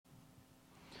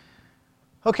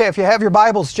Okay, if you have your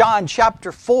Bibles, John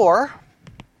chapter 4.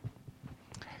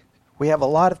 We have a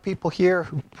lot of people here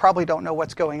who probably don't know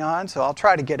what's going on, so I'll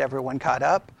try to get everyone caught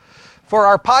up. For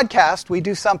our podcast, we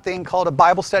do something called a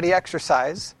Bible study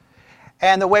exercise.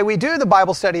 And the way we do the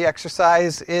Bible study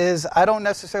exercise is I don't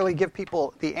necessarily give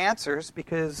people the answers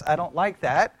because I don't like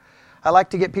that. I like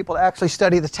to get people to actually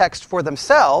study the text for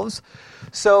themselves.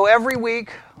 So every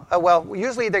week,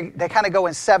 usually they kind of go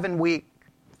in 7-week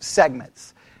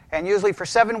segments. And usually for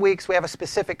 7 weeks, we have a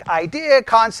specific idea,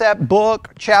 concept, book,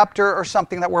 chapter, or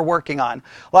something that we're working on.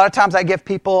 A lot of times I give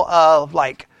people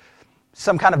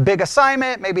some kind of big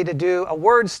assignment, maybe to do a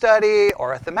word study,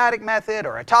 or a thematic method,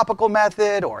 or a topical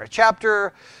method, or a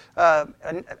chapter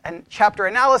chapter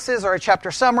analysis, or a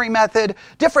chapter summary method.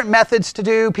 Different methods to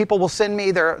do. People will send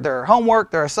me their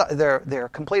homework, their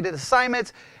completed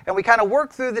assignments, and we kind of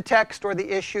work through the text or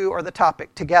the issue or the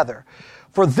topic together.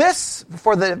 For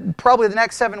probably the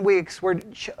next 7 weeks, we're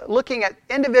looking at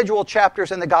individual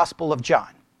chapters in the Gospel of John.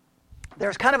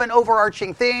 There's kind of an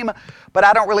overarching theme, but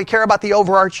I don't really care about the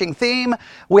overarching theme.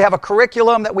 We have a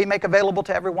curriculum that we make available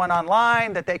to everyone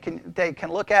online that they can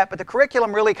look at, but the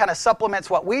curriculum really kind of supplements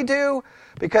what we do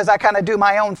because I kind of do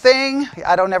my own thing.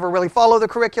 I don't ever really follow the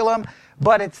curriculum,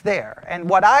 but it's there. And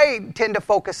what I tend to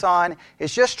focus on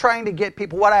is just trying to get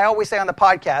people, what I always say on the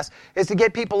podcast, is to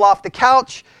get people off the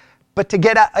couch, but to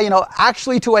get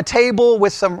actually to a table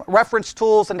with some reference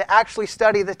tools and to actually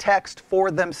study the text for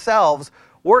themselves,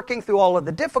 working through all of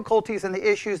the difficulties and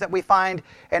the issues that we find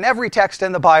in every text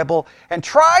in the Bible, and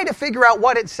try to figure out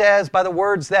what it says by the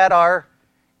words that are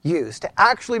used, to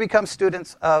actually become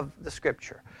students of the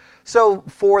Scripture. So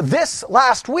for this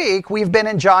last week, we've been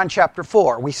in John chapter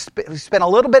 4. We spent a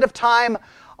little bit of time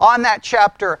on that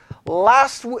chapter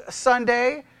last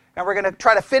Sunday, and we're going to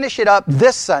try to finish it up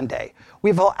this Sunday.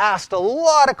 We've asked a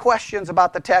lot of questions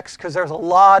about the text because there's a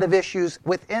lot of issues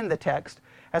within the text.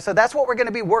 And so that's what we're going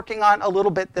to be working on a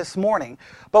little bit this morning.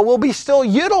 But we'll be still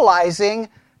utilizing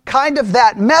kind of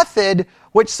that method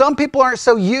which some people aren't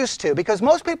so used to, because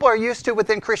most people are used to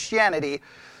within Christianity.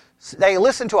 They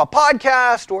listen to a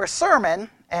podcast or a sermon,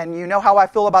 and you know how I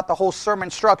feel about the whole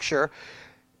sermon structure.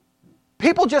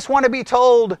 People just want to be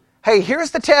told, hey,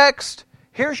 here's the text,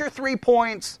 here's your 3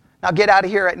 points, now get out of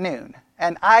here at noon.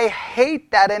 And I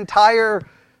hate that entire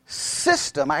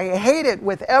system. I hate it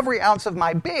with every ounce of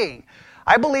my being.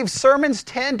 I believe sermons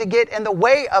tend to get in the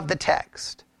way of the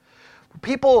text.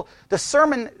 The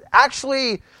sermon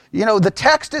actually, the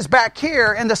text is back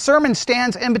here and the sermon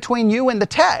stands in between you and the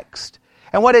text.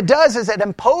 And what it does is it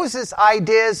imposes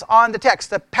ideas on the text.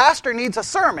 The pastor needs a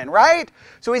sermon, right?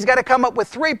 So he's got to come up with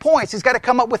 3 points. He's got to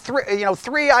come up with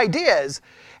three ideas.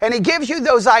 And he gives you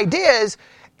those ideas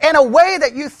in a way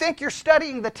that you think you're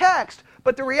studying the text.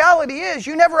 But the reality is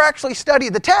you never actually study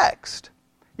the text.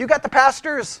 You got the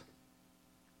pastor's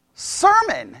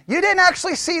sermon. You didn't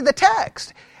actually see the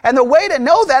text. And the way to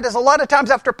know that is a lot of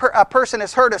times after a person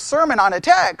has heard a sermon on a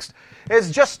text is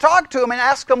just talk to them and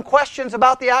ask them questions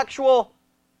about the actual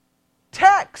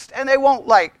text. And they won't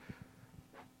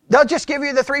they'll just give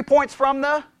you the 3 points from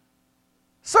the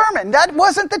sermon. That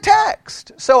wasn't the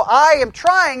text. So I am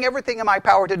trying everything in my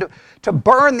power to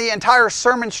burn the entire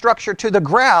sermon structure to the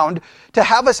ground to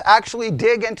have us actually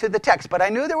dig into the text. But I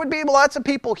knew there would be lots of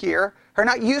people here who are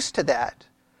not used to that.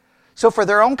 So for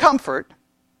their own comfort,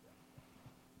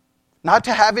 not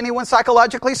to have anyone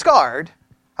psychologically scarred,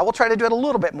 I will try to do it a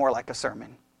little bit more like a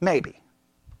sermon. Maybe.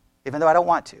 Even though I don't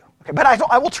want to. Okay, but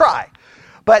I will try.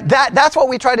 But that's what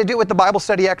we try to do with the Bible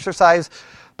study exercise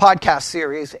podcast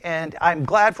series, and I'm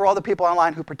glad for all the people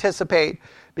online who participate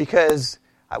because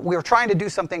we're trying to do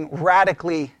something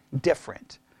radically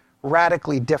different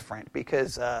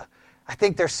because I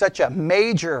think there's such a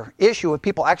major issue with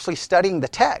people actually studying the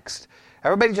text.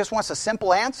 Everybody just wants a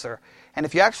simple answer, and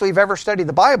if you actually have ever studied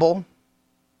the Bible,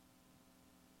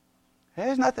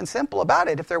 there's nothing simple about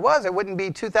it. If there was, it wouldn't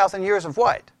be 2,000 years of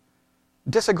what?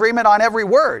 Disagreement on every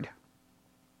word.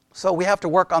 So we have to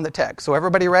work on the text. So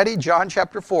everybody ready? John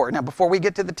chapter 4. Now before we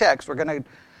get to the text, I'm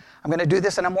going to do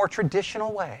this in a more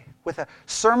traditional way with a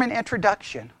sermon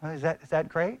introduction. Is that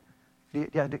great? Do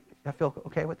you feel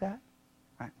okay with that?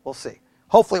 All right, we'll see.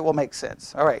 Hopefully it will make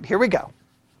sense. All right, here we go.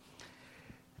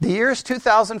 The year is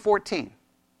 2014.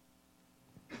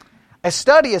 A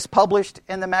study is published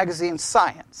in the magazine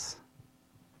Science.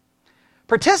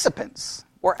 Participants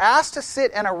were asked to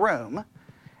sit in a room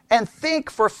and think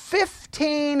for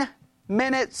 15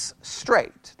 minutes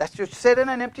straight. That's just sit in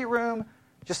an empty room,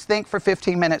 just think for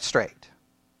 15 minutes straight.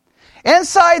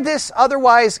 Inside this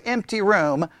otherwise empty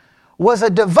room was a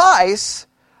device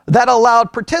that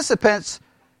allowed participants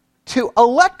to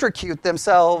electrocute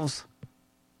themselves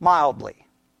mildly.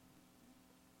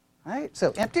 Right?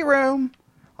 So empty room.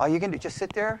 All you can do, just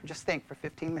sit there, just think for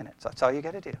 15 minutes. That's all you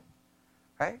got to do.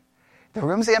 Right? The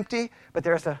room's empty, but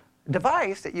there's a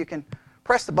device that you can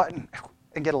press the button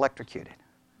and get electrocuted.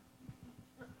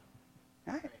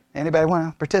 All right? Anybody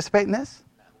want to participate in this?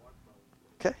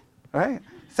 Okay. All right.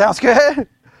 Sounds good.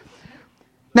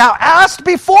 Now, asked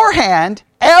beforehand,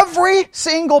 every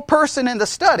single person in the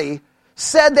study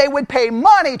said they would pay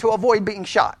money to avoid being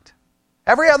shocked.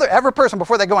 Every person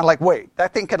before they go in, like, wait,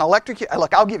 that thing can electrocute?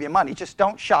 Look, I'll give you money. Just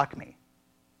don't shock me.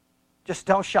 Just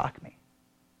don't shock me.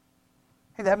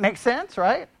 Hey, that makes sense,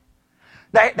 right?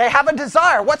 They have a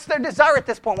desire. What's their desire at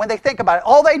this point when they think about it?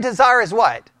 All they desire is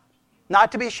what?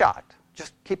 Not to be shocked.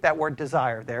 Just keep that word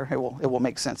desire there. It will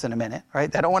make sense in a minute,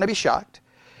 right? They don't want to be shocked.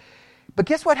 But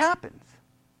guess what happens?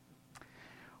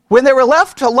 When they were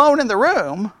left alone in the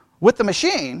room with the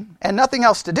machine and nothing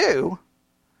else to do,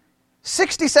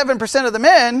 67% of the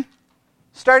men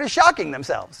started shocking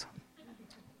themselves.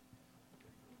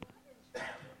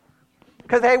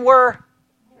 Because they were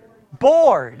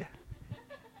bored.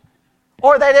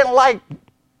 Or they didn't like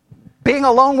being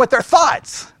alone with their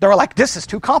thoughts. They were like, this is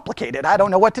too complicated. I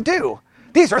don't know what to do.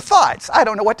 These are thoughts. I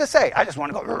don't know what to say. I just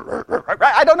want to go,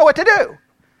 I don't know what to do.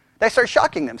 They start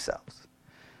shocking themselves.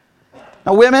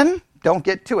 Now, women, don't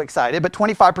get too excited, but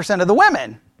 25% of the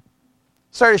women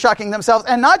started shocking themselves,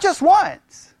 and not just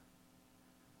once,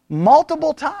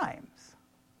 multiple times.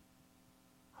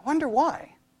 I wonder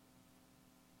why.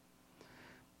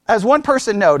 As one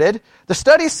person noted, the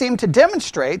studies seem to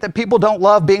demonstrate that people don't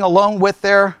love being alone with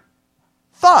their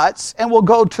thoughts and will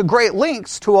go to great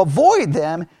lengths to avoid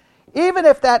them, even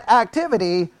if that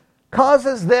activity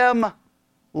causes them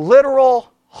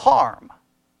literal harm.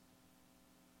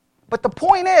 But the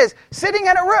point is, sitting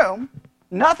in a room,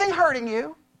 nothing hurting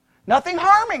you, nothing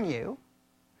harming you,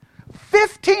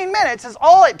 15 minutes is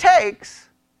all it takes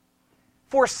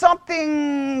for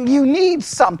something, you need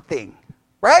something,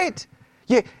 right?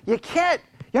 You can't,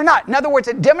 you're not. In other words,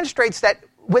 it demonstrates that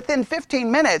within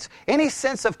 15 minutes, any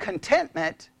sense of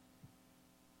contentment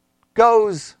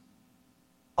goes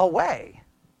away.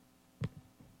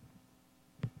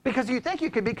 Because you think you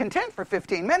could be content for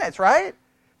 15 minutes, right?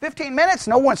 15 minutes,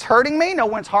 no one's hurting me, no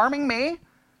one's harming me.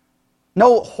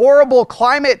 No horrible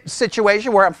climate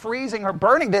situation where I'm freezing or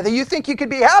burning to death. You think you could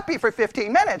be happy for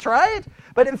 15 minutes, right?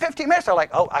 But in 15 minutes, they're like,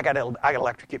 oh, I got to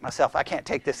electrocute myself. I can't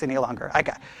take this any longer.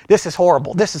 This is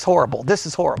horrible. This is horrible. This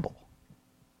is horrible.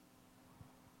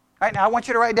 All right, now I want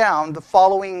you to write down the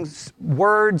following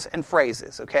words and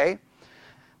phrases, okay?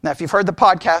 Now, if you've heard the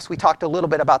podcast, we talked a little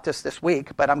bit about this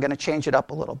week, but I'm going to change it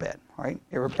up a little bit. All right,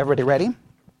 everybody ready?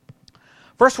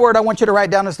 First word I want you to write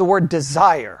down is the word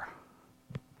desire.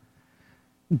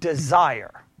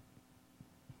 Desire.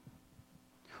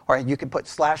 Or you can put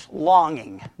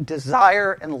 /longing.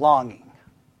 Desire and longing.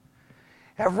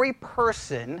 Every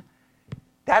person,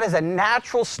 that is a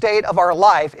natural state of our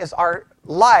life, is our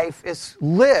life is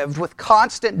lived with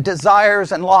constant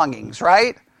desires and longings,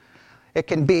 right? It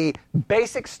can be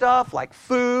basic stuff like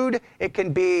food. It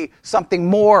can be something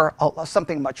more,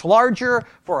 something much larger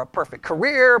for a perfect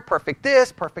career, perfect this,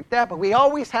 perfect that. But we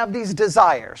always have these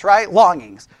desires, right?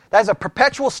 Longings. That is a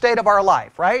perpetual state of our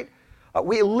life, right?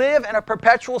 We live in a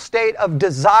perpetual state of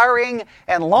desiring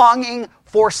and longing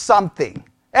for something.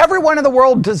 Everyone in the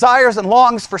world desires and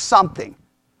longs for something,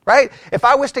 right? If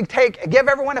I was to give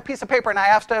everyone a piece of paper, and I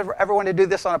asked everyone to do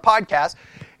this on a podcast,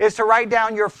 is to write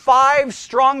down your 5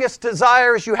 strongest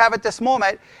desires you have at this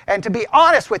moment, and to be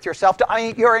honest with yourself.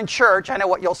 You're in church, I know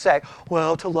what you'll say.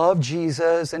 Well, to love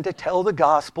Jesus and to tell the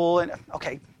gospel. And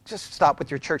okay, just stop with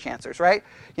your church answers, right?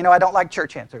 You know, I don't like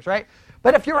church answers, right?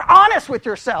 But if you're honest with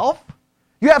yourself,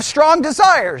 you have strong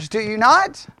desires, do you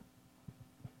not?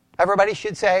 Everybody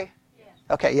should say? Yes.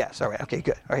 Okay, yes, all right, okay,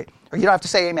 good. All right. Or you don't have to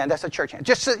say amen, that's a church answer.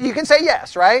 Just you can say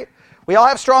yes, right? We all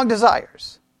have strong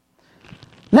desires.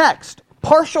 Next,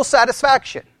 partial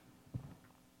satisfaction.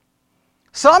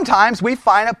 Sometimes we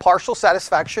find a partial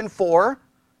satisfaction for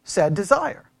said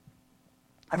desire.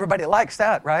 Everybody likes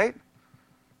that, right?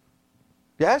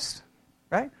 Yes?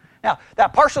 Right? Now,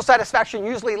 that partial satisfaction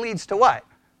usually leads to what?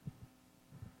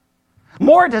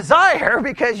 More desire,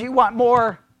 because you want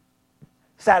more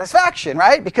satisfaction,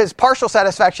 right? Because partial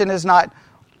satisfaction is not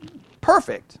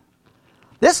perfect.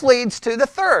 This leads to the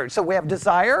third. So we have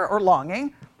desire or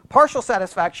longing, partial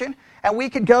satisfaction, and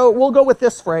we'll go with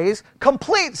this phrase,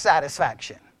 complete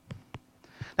satisfaction.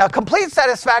 Now, complete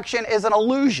satisfaction is an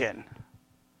illusion.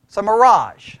 It's a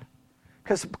mirage.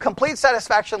 Because complete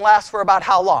satisfaction lasts for about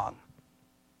how long?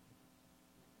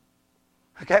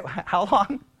 Okay, how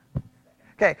long?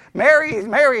 Okay,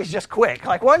 Mary's just quick.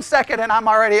 Like 1 second and I'm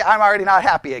already not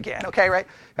happy again. Okay,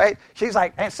 right? She's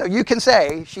like, and so you can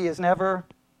say she is never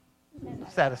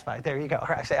satisfied. There you go.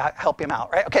 Right? I say I help him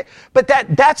out, right? Okay, but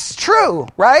that's true,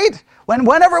 right?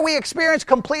 Whenever we experience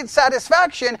complete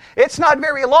satisfaction, it's not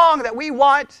very long that we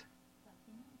want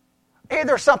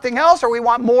either something else or we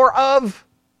want more of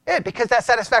it, because that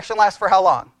satisfaction lasts for how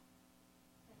long?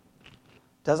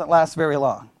 Doesn't last very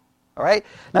long. All right?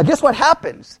 Now, guess what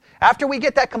happens? After we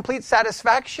get that complete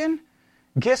satisfaction,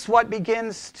 guess what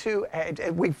begins to...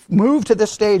 We've moved to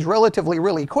this stage relatively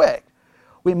really quick.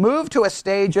 We move to a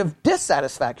stage of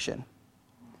dissatisfaction.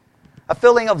 A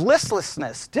feeling of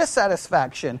listlessness,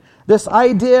 dissatisfaction. This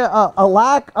idea, a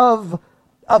lack of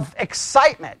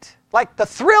excitement. Like the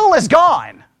thrill is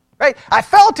gone. Right? I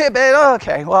felt it, but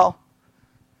okay, well...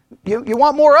 You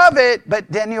want more of it, but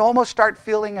then you almost start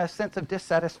feeling a sense of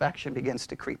dissatisfaction begins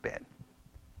to creep in.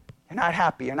 You're not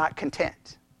happy. You're not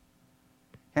content.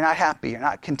 You're not happy. You're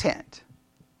not content.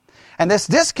 And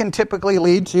this can typically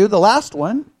lead to the last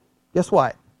one. Guess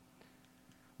what?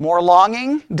 More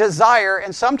longing, desire,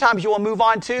 and sometimes you will move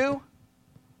on to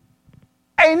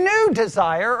a new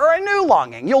desire or a new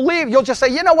longing. You'll leave. You'll just say,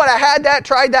 you know what? I had that,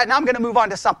 tried that, and I'm going to move on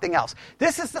to something else.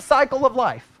 This is the cycle of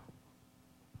life.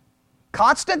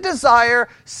 Constant desire,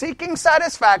 seeking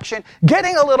satisfaction,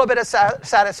 getting a little bit of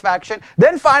satisfaction,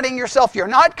 then finding yourself you're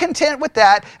not content with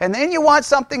that, and then you want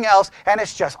something else, and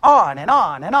it's just on and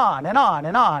on and on and on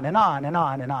and on and on and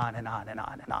on and on and on and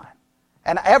on and on.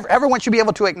 And everyone should be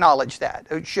able to acknowledge that.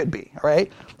 It should be, all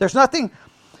right? There's nothing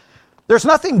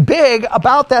big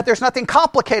about that. There's nothing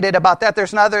complicated about that.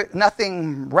 There's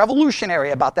nothing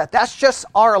revolutionary about that. That's just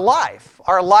our life.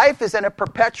 Our life is in a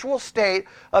perpetual state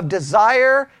of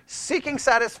desire, seeking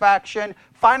satisfaction,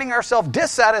 finding ourselves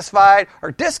dissatisfied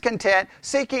or discontent,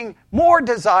 seeking more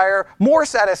desire, more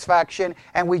satisfaction,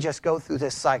 and we just go through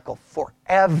this cycle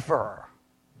forever.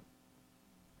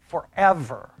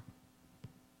 Forever.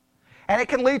 And it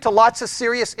can lead to lots of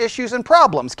serious issues and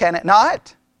problems, can it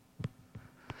not?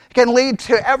 It can lead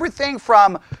to everything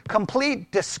from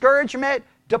complete discouragement,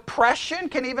 depression,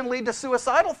 can even lead to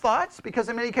suicidal thoughts, because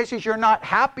in many cases you're not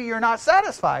happy, you're not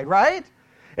satisfied, right?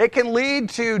 It can lead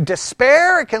to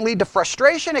despair, it can lead to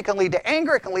frustration, it can lead to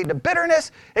anger, it can lead to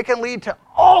bitterness, it can lead to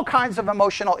all kinds of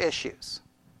emotional issues.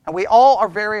 And we all are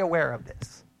very aware of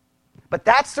this. But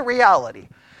that's the reality.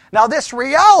 Now, this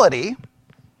reality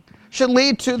should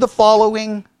lead to the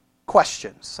following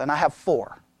questions, and I have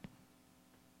 4.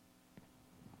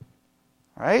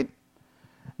 Right?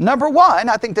 Number 1,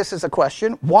 I think this is a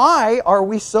question. Why are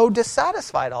we so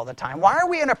dissatisfied all the time? Why are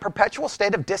we in a perpetual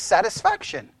state of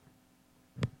dissatisfaction?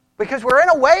 Because we're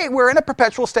in a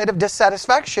perpetual state of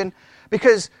dissatisfaction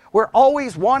because we're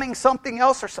always wanting something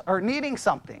else or needing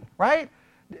something, right?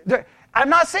 I'm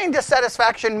not saying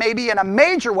dissatisfaction maybe in a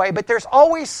major way, but there's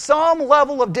always some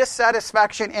level of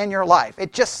dissatisfaction in your life.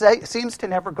 It just seems to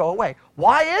never go away.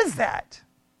 Why is that?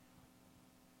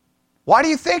 Why do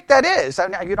you think that is? You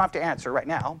don't have to answer right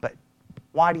now, but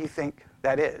why do you think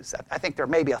that is? I think there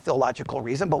may be a theological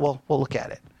reason, but we'll look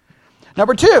at it.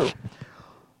 Number 2,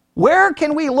 where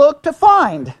can we look to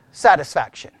find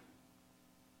satisfaction?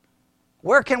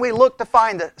 Where can we look to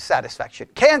find the satisfaction?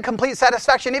 Can complete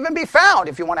satisfaction even be found,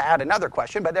 if you want to add another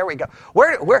question, but there we go.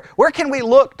 Where can we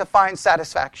look to find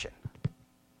satisfaction?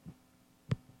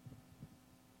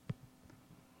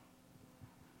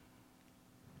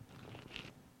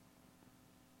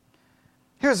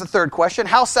 Here's the third question.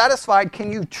 How satisfied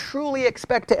can you truly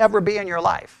expect to ever be in your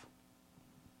life?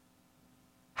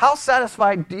 How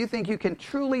satisfied do you think you can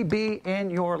truly be in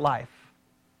your life?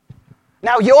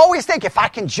 Now, you always think, if I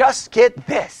can just get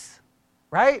this,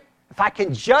 right? If I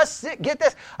can just get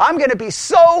this, I'm going to be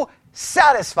so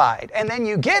satisfied. And then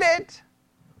you get it,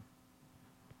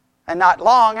 and not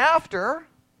long after,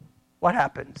 what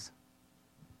happens?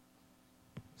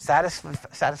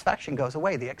 Satisfaction goes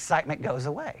away. The excitement goes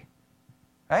away.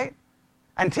 Right?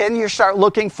 And then you start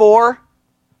looking for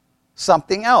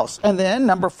something else. And then,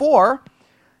 number 4,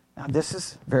 now this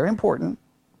is very important.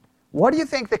 What do you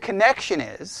think the connection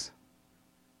is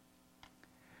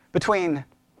between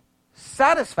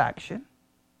satisfaction,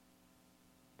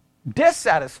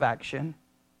 dissatisfaction,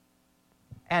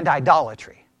 and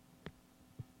idolatry?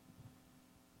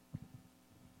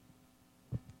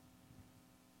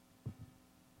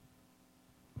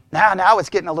 Now it's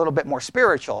getting a little bit more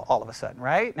spiritual all of a sudden,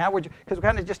 right? Now because we're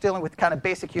kind of just dealing with kind of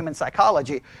basic human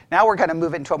psychology. Now we're going to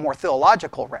move into a more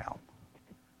theological realm.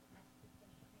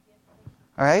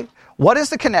 All right? What is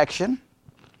the connection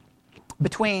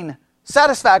between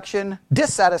satisfaction,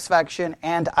 dissatisfaction,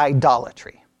 and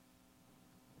idolatry?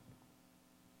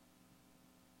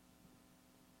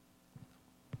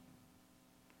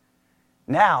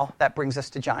 Now, that brings us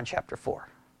to John chapter 4.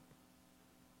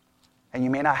 And you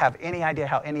may not have any idea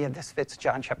how any of this fits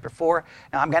John chapter 4.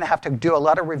 Now, I'm going to have to do a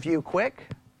lot of review quick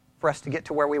for us to get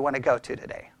to where we want to go to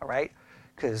today, all right?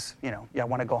 Because, I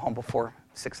want to go home before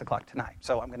 6 o'clock tonight.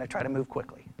 So I'm going to try to move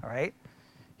quickly, all right?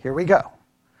 Here we go.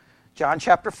 John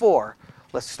chapter 4.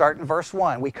 Let's start in verse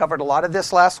 1. We covered a lot of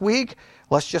this last week.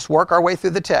 Let's just work our way through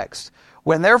the text.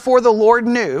 When therefore the Lord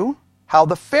knew how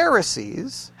the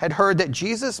Pharisees had heard that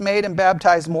Jesus made and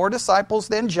baptized more disciples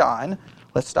than John.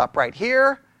 Let's stop right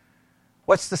here.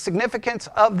 What's the significance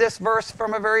of this verse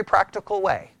from a very practical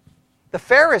way? The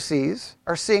Pharisees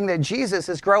are seeing that Jesus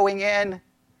is growing in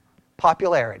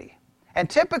popularity. And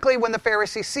typically when the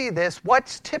Pharisees see this,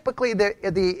 what's typically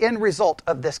the end result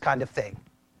of this kind of thing?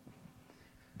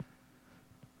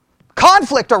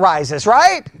 Conflict arises,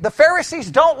 right? The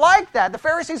Pharisees don't like that. The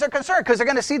Pharisees are concerned because they're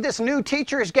going to see this new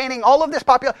teacher is gaining all of this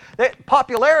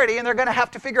popularity, and they're going to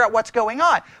have to figure out what's going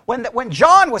on. When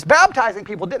John was baptizing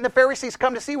people, didn't the Pharisees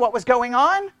come to see what was going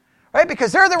on? Right?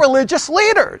 Because they're the religious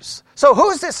leaders. So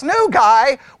who's this new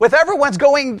guy with everyone's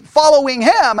following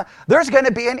him? There's going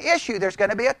to be an issue. There's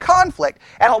going to be a conflict.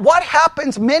 And what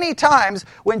happens many times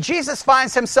when Jesus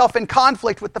finds himself in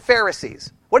conflict with the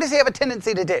Pharisees? What does he have a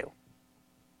tendency to do?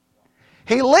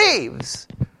 He leaves.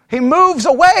 He moves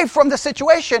away from the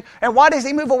situation. And why does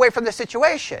he move away from the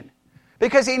situation?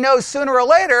 Because he knows sooner or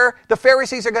later the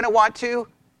Pharisees are going to want to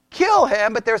kill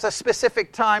him, but there's a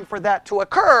specific time for that to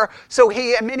occur. So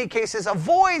he, in many cases,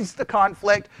 avoids the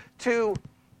conflict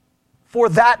for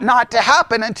that not to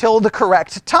happen until the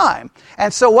correct time.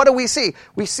 And so what do we see?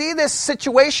 We see this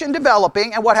situation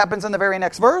developing, and what happens in the very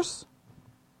next verse?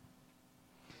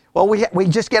 Well, we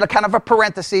just get a kind of a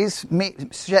parenthesis,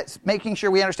 making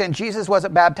sure we understand Jesus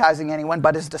wasn't baptizing anyone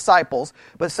but his disciples.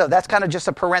 But so that's kind of just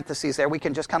a parenthesis there. We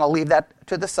can just kind of leave that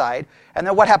to the side. And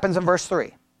then what happens in verse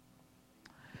 3?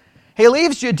 He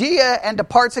leaves Judea and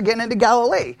departs again into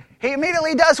Galilee. He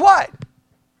immediately does what?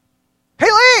 He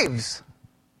leaves.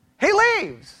 He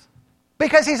leaves.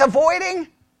 Because he's avoiding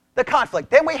the conflict.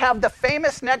 Then we have the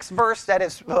famous next verse that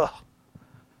is...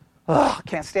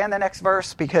 can't stand the next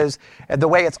verse because the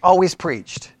way it's always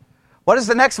preached. What does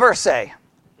the next verse say?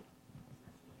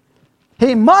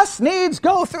 He must needs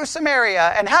go through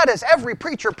Samaria. And how does every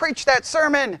preacher preach that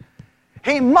sermon?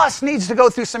 He must needs to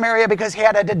go through Samaria because he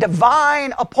had a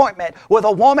divine appointment with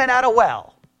a woman at a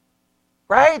well.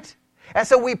 Right? And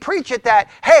so we preach it that,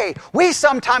 hey, we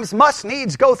sometimes must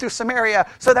needs go through Samaria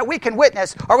so that we can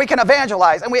witness or we can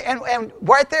evangelize. And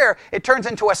right there, it turns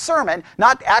into a sermon,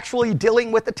 not actually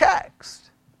dealing with the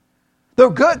text.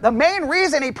 The main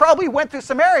reason he probably went through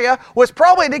Samaria was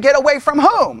probably to get away from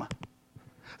whom?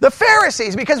 The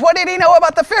Pharisees. Because what did he know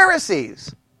about the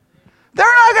Pharisees? They're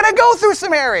not going to go through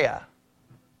Samaria.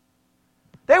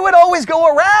 They would always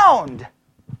go around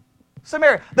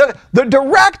Samaria. The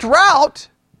direct route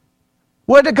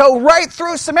would to go right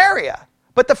through Samaria.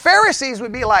 But the Pharisees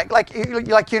would be like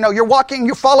you're walking,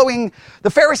 you're following, the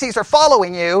Pharisees are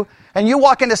following you, and you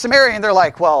walk into Samaria and they're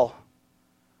like, well,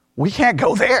 we can't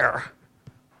go there.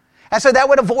 And so that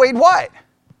would avoid what?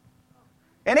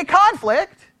 Any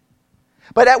conflict.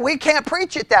 But we can't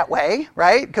preach it that way,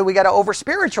 right? Because we got to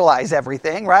over-spiritualize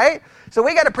everything, right? So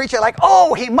we got to preach it like,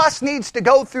 oh, he must needs to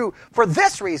go through for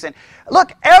this reason.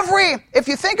 Look, if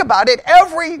you think about it,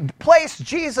 every place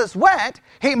Jesus went,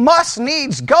 he must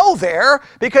needs go there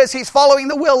because he's following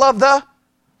the will of the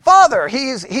Father.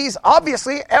 He's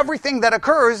obviously, everything that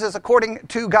occurs is according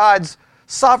to God's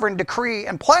sovereign decree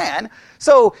and plan.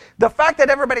 So the fact that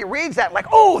everybody reads that like,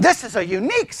 oh, this is a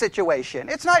unique situation.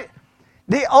 It's not...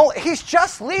 He's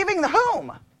just leaving the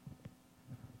whom?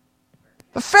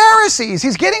 The Pharisees.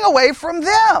 He's getting away from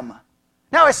them.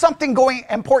 Now, is something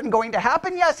important going to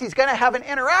happen? Yes, he's going to have an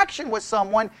interaction with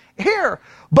someone here.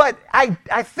 But I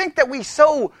think that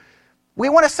we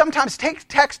want to sometimes take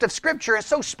text of Scripture and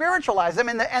so spiritualize them,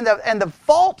 and the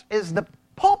fault is the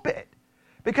pulpit.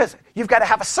 Because you've got to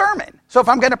have a sermon. So if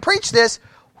I'm going to preach this,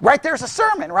 right there's a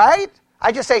sermon, right?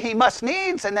 I just say he must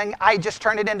needs, and then I just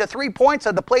turn it into 3 points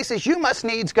of the places you must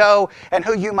needs go and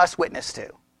who you must witness to.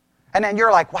 And then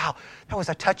you're like, wow, that was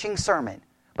a touching sermon.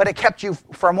 But it kept you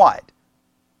from what?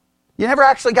 You never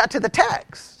actually got to the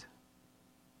text.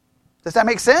 Does that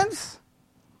make sense?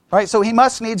 All right, so he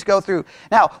must needs go through.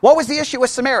 Now, what was the issue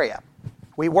with Samaria?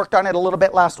 We worked on it a little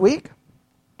bit last week.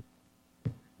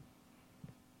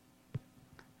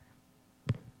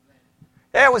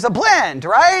 There was a blend,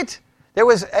 right? There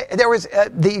was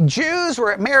the Jews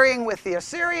were marrying with the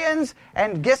Assyrians,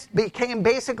 and became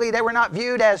basically, they were not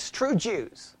viewed as true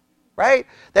Jews, right?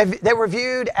 They were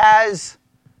viewed as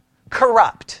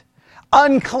corrupt,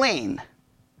 unclean.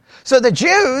 So the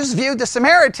Jews viewed the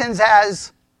Samaritans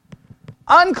as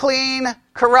unclean,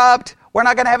 corrupt. We're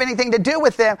not going to have anything to do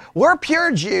with them. We're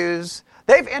pure Jews.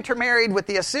 They've intermarried with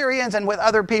the Assyrians and with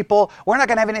other people. We're not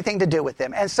going to have anything to do with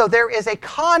them. And so there is a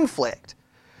conflict,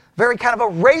 very kind of a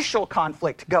racial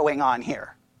conflict going on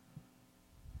here.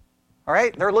 All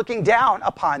right? They're looking down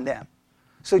upon them.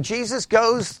 So Jesus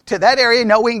goes to that area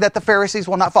knowing that the Pharisees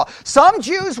will not follow. Some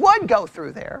Jews would go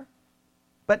through there,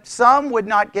 but some would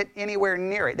not get anywhere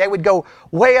near it. They would go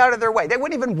way out of their way. They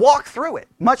wouldn't even walk through it,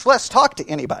 much less talk to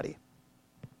anybody.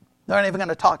 They're not even going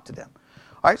to talk to them.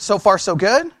 All right, so far so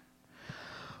good.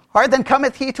 All right, then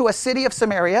cometh he to a city of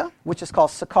Samaria, which is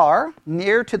called Sychar,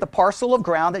 near to the parcel of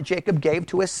ground that Jacob gave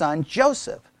to his son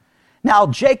Joseph. Now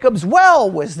Jacob's well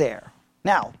was there.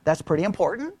 Now, that's pretty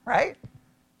important, right?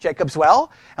 Jacob's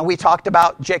well. And we talked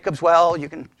about Jacob's well. You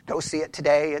can go see it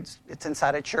today. It's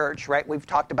inside a church, right? We've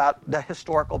talked about the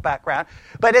historical background.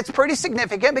 But it's pretty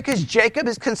significant because Jacob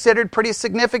is considered pretty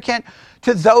significant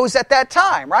to those at that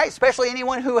time, right? Especially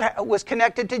anyone who was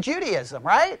connected to Judaism,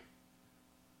 right?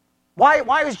 Why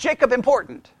was Jacob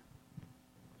important?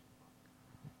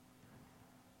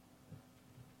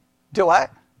 Do what?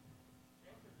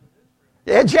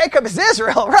 Yeah, Jacob is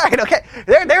Israel, right? Okay,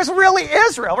 there's really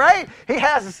Israel, right? He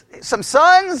has some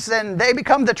sons, and they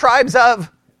become the tribes of,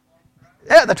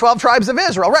 the 12 tribes of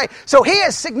Israel, right? So he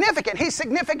is significant. He's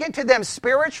significant to them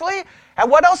spiritually,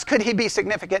 and what else could he be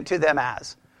significant to them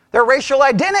as? Their racial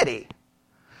identity.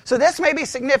 So this may be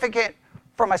significant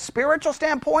from a spiritual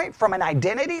standpoint, from an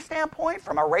identity standpoint,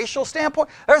 from a racial standpoint.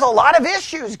 There's a lot of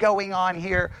issues going on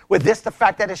here with this, the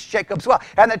fact that it's Jacob's well.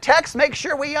 And the text makes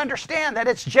sure we understand that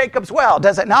it's Jacob's well,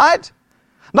 does it not?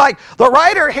 Like, the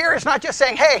writer here is not just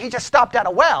saying, hey, he just stopped at a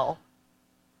well.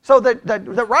 So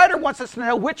the writer wants us to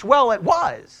know which well it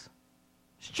was.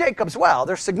 It's Jacob's well.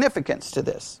 There's significance to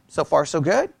this. So far, so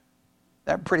good?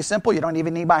 That's pretty simple. You don't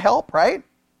even need my help, right?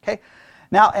 Okay.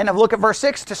 Now, and look at verse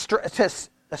 6 to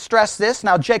stress this.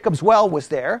 Now Jacob's well was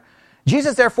there.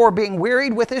 Jesus, therefore, being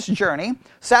wearied with his journey,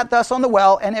 sat thus on the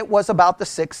well, and it was about the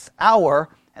 6th hour,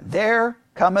 and there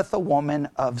cometh a woman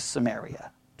of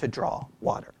Samaria to draw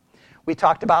water. We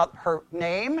talked about her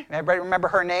name. Everybody remember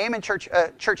her name in church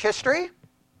history?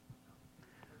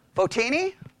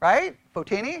 Fotini, right?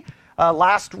 Fotini.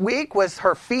 Last week was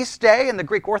her feast day in the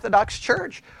Greek Orthodox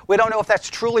Church. We don't know if that's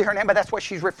truly her name, but that's what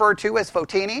she's referred to as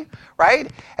Fotini,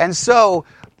 right? And so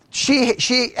she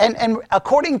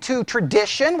according to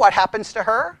tradition, what happens to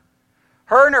her?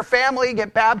 Her and her family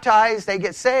get baptized, they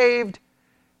get saved,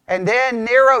 and then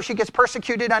Nero, she gets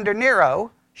persecuted under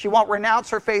Nero. She won't renounce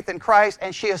her faith in Christ,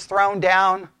 and she is thrown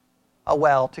down a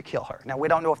well to kill her. Now, we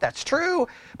don't know if that's true,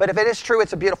 but if it is true,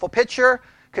 it's a beautiful picture,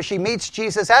 because she meets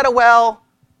Jesus at a well,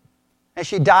 and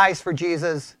she dies for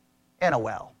Jesus in a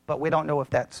well. But we don't know if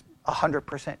that's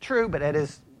 100% true, but it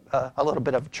is a little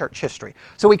bit of church history.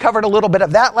 So we covered a little bit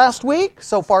of that last week.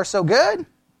 So far, so good.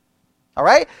 All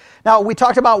right. Now, we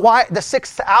talked about why the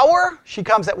 6th hour. She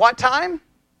comes at what time?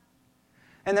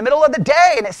 In the middle of the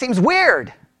day, and it seems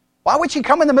weird. Why would she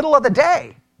come in the middle of the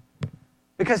day?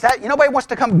 Because nobody wants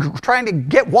to come trying to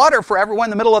get water for everyone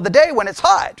in the middle of the day when it's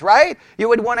hot, right? You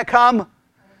would want to come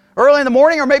early in the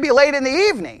morning or maybe late in the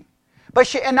evening.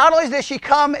 And not only does she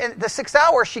come in the 6th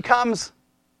hour, she comes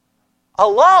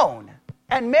alone.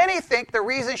 And many think the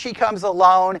reason she comes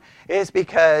alone is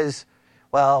because,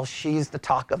 well, she's the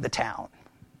talk of the town.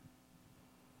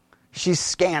 She's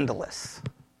scandalous.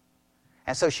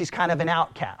 And so she's kind of an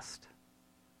outcast.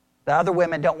 The other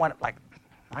women don't want,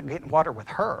 I'm getting water with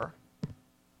her.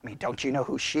 I mean, don't you know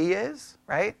who she is,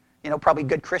 right? Probably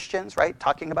good Christians, right?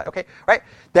 Talking about, okay, right?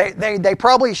 They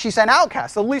probably, she's an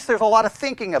outcast. At least there's a lot of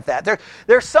thinking of that.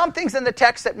 There's some things in the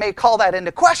text that may call that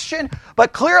into question,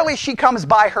 but clearly she comes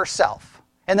by herself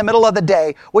in the middle of the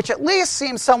day, which at least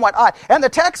seems somewhat odd. And the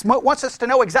text wants us to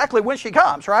know exactly when she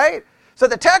comes, right? So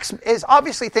the text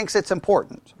obviously thinks it's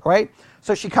important, right?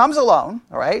 So she comes alone,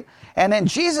 all right? And then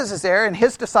Jesus is there, and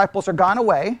his disciples are gone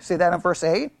away. See that in verse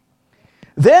 8?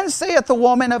 Then saith the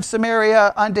woman of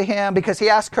Samaria unto him, because he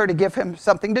asked her to give him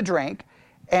something to drink.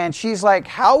 And she's like,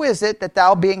 how is it that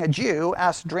thou, being a Jew,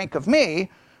 ask drink of me,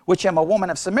 which am a woman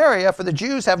of Samaria? For the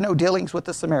Jews have no dealings with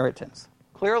the Samaritans.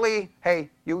 Clearly, hey,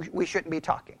 we shouldn't be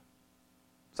talking.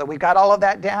 So we've got all of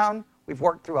that down. We've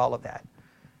worked through all of that.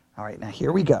 All right, now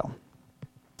here we go.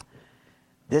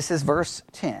 This is verse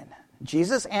 10.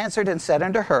 Jesus answered and said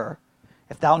unto her,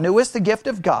 if thou knewest the gift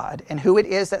of God, and who it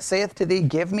is that saith to thee,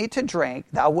 give me to drink,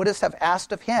 thou wouldest have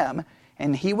asked of him,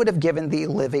 and he would have given thee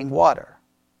living water.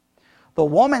 The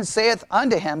woman saith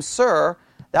unto him, Sir,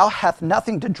 thou hast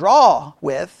nothing to draw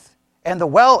with, and the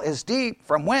well is deep.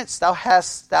 From whence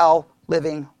hast thou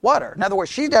living water. In other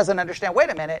words, she doesn't understand, wait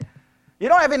a minute, you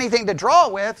don't have anything to draw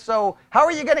with, so how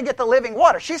are you going to get the living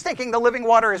water? She's thinking the living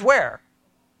water is where?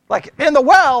 Like in the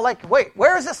well, like, wait,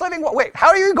 where is this living water? Wait, how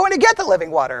are you going to get the living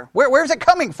water? Where's it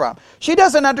coming from? She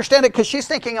doesn't understand it because she's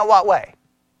thinking in what way?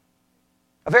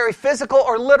 A very physical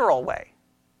or literal way.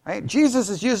 Right? Jesus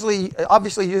is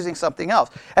obviously using something else.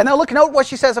 And now note what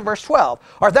she says in verse 12.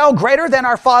 Art thou greater than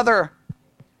our father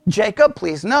Jacob,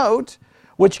 please note,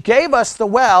 which gave us the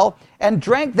well, and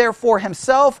drank therefore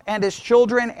himself and his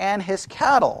children and his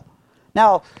cattle.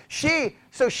 Now, she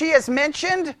has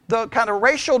mentioned the kind of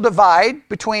racial divide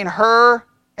between her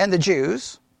and the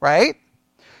Jews, right?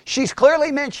 She's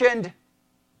clearly mentioned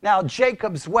now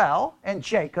Jacob's well and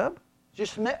Jacob.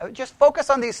 Just focus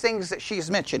on these things that she's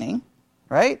mentioning,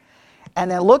 right? And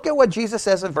then look at what Jesus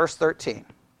says in verse 13.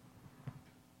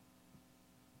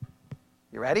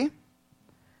 You ready?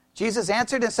 Jesus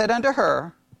answered and said unto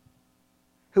her,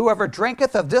 whoever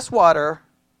drinketh of this water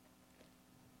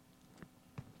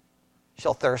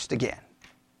shall thirst again.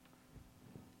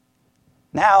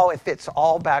 Now it fits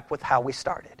all back with how we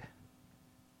started.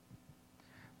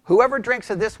 Whoever drinks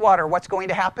of this water, what's going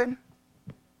to happen?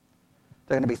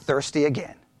 They're going to be thirsty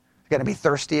again. They're going to be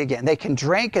thirsty again. They can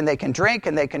drink and they can drink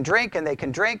and they can drink and they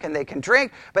can drink and they can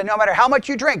drink, but no matter how much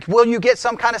you drink, will you get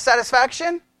some kind of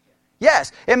satisfaction?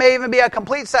 Yes. It may even be a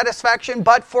complete satisfaction,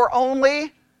 but for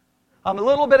only a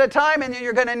little bit of time, and then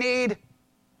you're going to need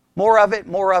more of it,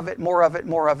 more of it, more of it,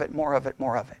 more of it, more of it,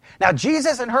 more of it. Now,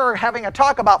 Jesus and her are having a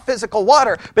talk about physical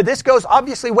water, but this goes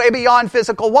obviously way beyond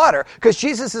physical water, because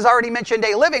Jesus has already mentioned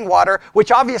a living water,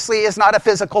 which obviously is not a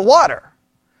physical water.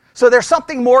 So there's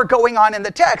something more going on in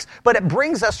the text, but it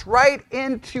brings us right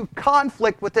into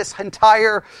conflict with this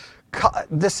entire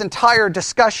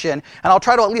discussion, and I'll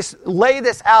try to at least lay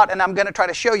this out, and I'm going to try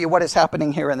to show you what is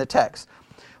happening here in the text.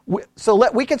 So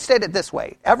we can state it this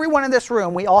way. Everyone in this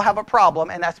room, we all have a problem,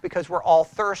 and that's because we're all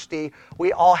thirsty.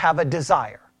 We all have a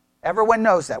desire. Everyone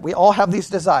knows that. We all have these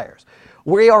desires.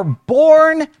 We are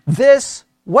born this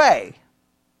way.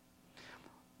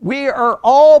 We are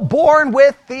all born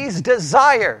with these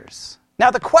desires. Now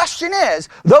the question is,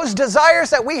 those desires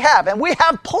that we have, and we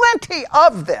have plenty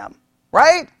of them,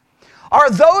 right? Are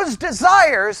those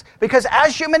desires, because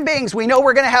as human beings, we know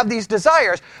we're going to have these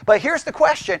desires, but here's the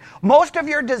question. Most of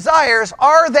your desires,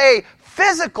 are they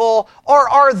physical or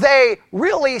are they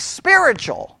really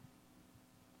spiritual?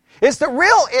 Is the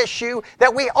real issue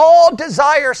that we all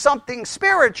desire something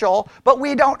spiritual, but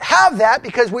we don't have that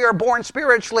because we are born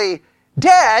spiritually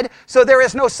dead, so there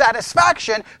is no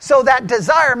satisfaction, so that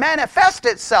desire manifests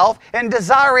itself in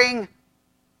desiring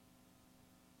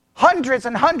hundreds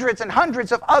and hundreds and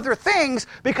hundreds of other things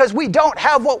because we don't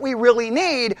have what we really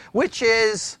need, which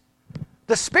is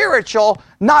the spiritual,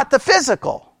 not the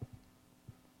physical.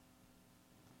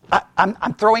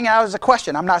 I'm throwing it out as a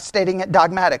question. I'm not stating it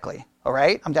dogmatically, all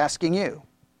right? I'm asking you.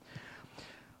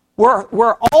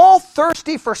 We're all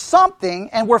thirsty for something,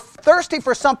 and we're thirsty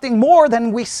for something more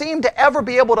than we seem to ever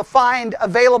be able to find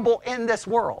available in this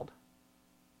world.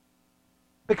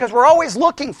 Because we're always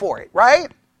looking for it,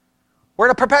 right? We're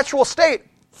in a perpetual state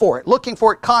for it, looking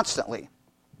for it constantly.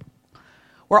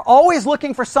 We're always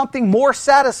looking for something more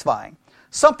satisfying,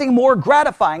 something more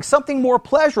gratifying, something more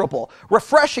pleasurable,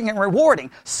 refreshing and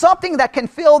rewarding, something that can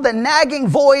fill the nagging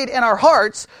void in our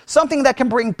hearts, something that can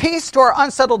bring peace to our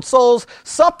unsettled souls,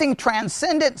 something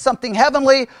transcendent, something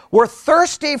heavenly. We're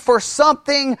thirsty for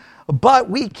something, but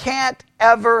we can't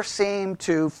ever seem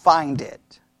to find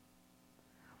it.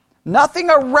 Nothing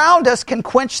around us can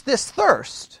quench this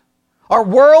thirst. Our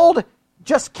world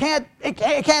just can't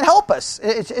help us.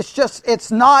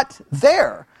 It's not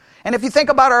there. And if you think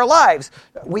about our lives,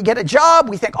 we get a job,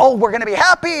 we think, oh, we're going to be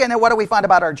happy, and then what do we find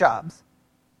about our jobs?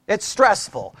 It's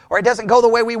stressful, or it doesn't go the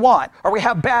way we want, or we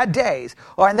have bad days,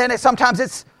 and then sometimes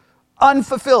it's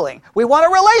unfulfilling. We want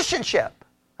a relationship,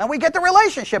 and we get the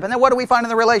relationship, and then what do we find in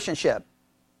the relationship?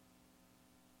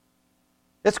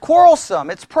 It's quarrelsome,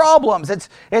 it's problems, it's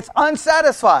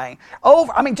unsatisfying.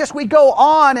 We go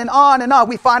on and on and on.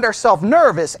 We find ourselves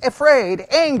nervous, afraid,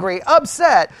 angry,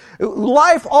 upset.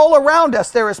 Life all around us,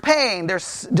 there is pain,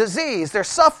 there's disease, there's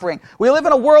suffering. We live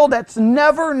in a world that's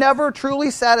never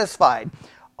truly satisfied.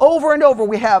 Over and over,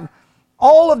 we have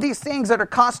all of these things that are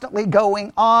constantly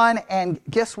going on, and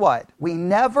guess what? We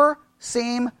never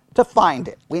seem to find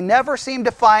it. We never seem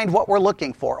to find what we're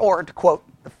looking for. Or to quote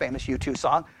the famous U2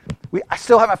 song, I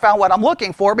still haven't found what I'm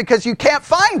looking for because you can't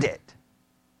find it.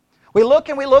 We look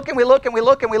and we look and we look and we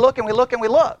look and we look and we look and we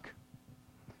look.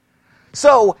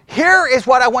 So here is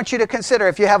what I want you to consider.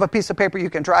 If you have a piece of paper, you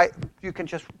can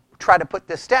just try to put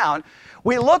this down.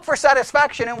 We look for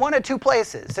satisfaction in one of two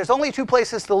places. There's only two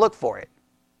places to look for it.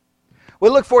 We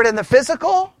look for it in the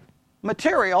physical,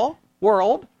 material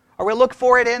world, or we look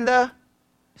for it in the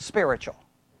spiritual.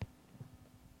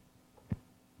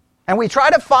 And we try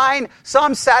to find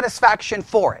some satisfaction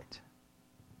for it.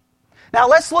 Now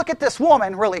let's look at this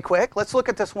woman really quick. Let's look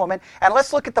at this woman and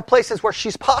let's look at the places where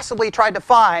she's possibly tried to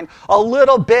find a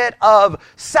little bit of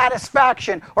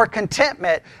satisfaction or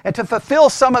contentment and to fulfill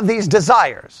some of these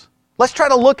desires. Let's try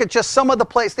to look at just some of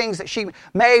the things that she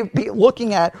may be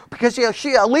looking at because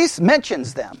she at least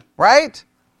mentions them, right?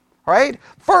 Right?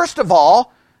 First of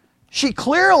all, she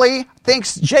clearly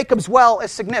thinks Jacob's well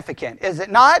is significant, is it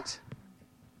not?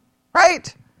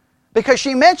 Right? Because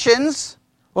she mentions,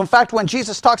 well, in fact, when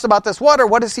Jesus talks about this water,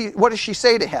 what does she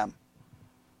say to him?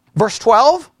 Verse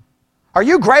 12, are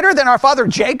you greater than our father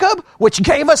Jacob, which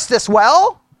gave us this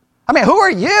well? I mean, who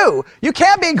are you? You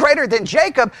can't be greater than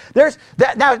Jacob.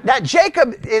 That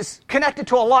Jacob is connected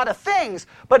to a lot of things,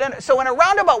 but so in a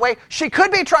roundabout way, she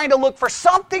could be trying to look for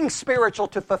something spiritual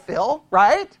to fulfill,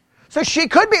 right? So she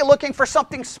could be looking for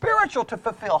something spiritual to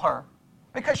fulfill her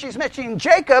because she's mentioning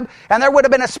Jacob, and there would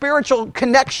have been a spiritual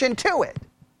connection to it.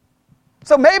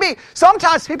 So maybe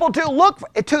sometimes people do look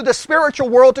to the spiritual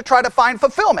world to try to find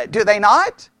fulfillment. Do they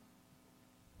not?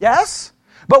 Yes?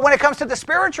 But when it comes to the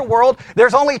spiritual world,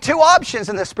 there's only two options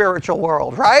in the spiritual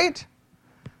world, right?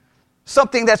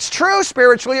 Something that's true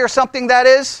spiritually or something that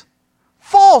is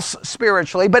false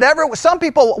spiritually. But some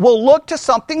people will look to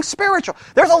something spiritual.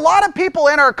 There's a lot of people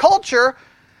in our culture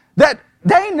that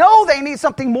they know they need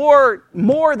something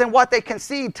more than what they can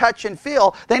see, touch, and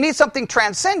feel. They need something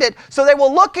transcendent, so they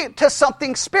will look to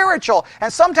something spiritual.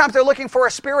 And sometimes they're looking for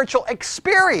a spiritual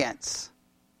experience.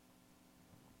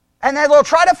 And then they'll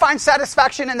try to find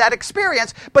satisfaction in that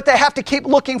experience, but they have to keep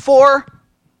looking for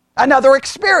another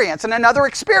experience, and another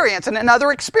experience, and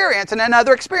another experience, and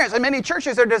another experience. And many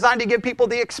churches are designed to give people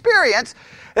the experience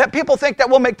that people think that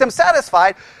will make them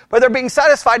satisfied, but they're being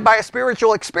satisfied by a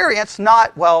spiritual experience,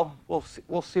 not, well,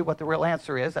 we'll see what the real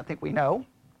answer is. I think we know,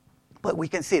 but we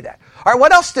can see that. All right,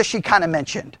 what else does she kind of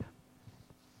mention?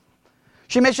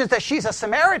 She mentions that she's a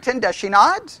Samaritan, does she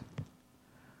not?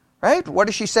 Right? What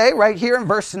does she say right here in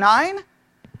verse 9?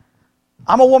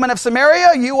 I'm a woman of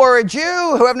Samaria, you are a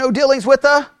Jew who have no dealings with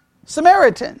the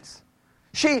Samaritans.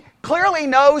 She clearly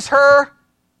knows her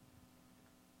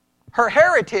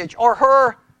heritage or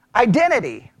her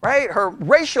identity, right? Her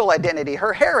racial identity,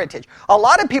 her heritage. A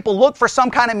lot of people look for some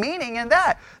kind of meaning in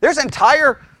that. There's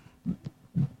entire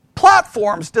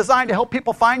platforms designed to help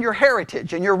people find your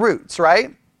heritage and your roots,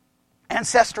 right?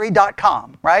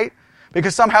 Ancestry.com, right?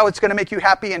 Because somehow it's going to make you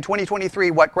happy in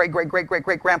 2023 what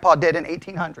great-great-great-great-great-grandpa did in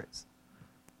 1800s.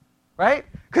 Right?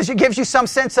 Because it gives you some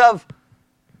sense of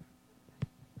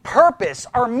purpose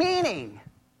or meaning,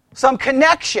 some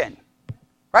connection.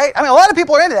 Right? I mean, a lot of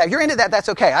people are into that. If you're into that, that's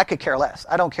okay. I could care less.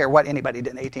 I don't care what anybody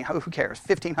did in 1800s. Who cares?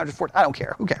 1500s, 1400s. I don't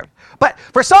care. Who cares? But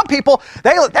for some people,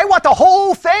 they want the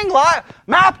whole thing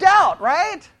mapped out,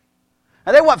 right?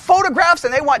 And they want photographs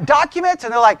and they want documents,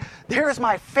 and they're like, there's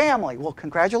my family. Well,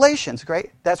 congratulations.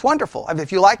 Great. That's wonderful. I mean,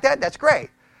 if you like that, that's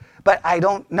great. But I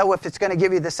don't know if it's going to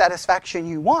give you the satisfaction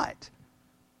you want.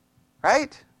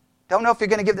 Right? Don't know if you're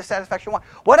going to give the satisfaction you want.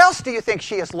 What else do you think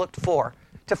she has looked for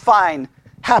to find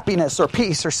happiness or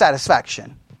peace or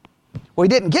satisfaction? We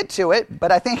didn't get to it,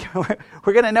 but I think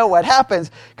we're going to know what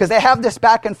happens because they have this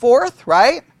back and forth,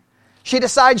 right? She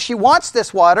decides she wants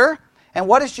this water. And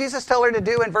what does Jesus tell her to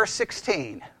do in verse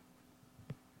 16?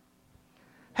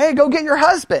 Hey, go get your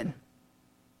husband.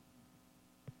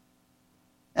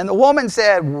 And the woman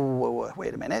said,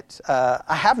 wait a minute, I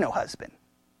have no husband.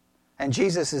 And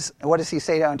what does he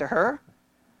say unto her?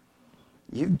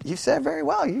 You said very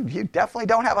well, you definitely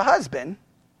don't have a husband.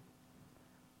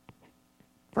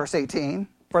 Verse 18,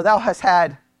 for thou hast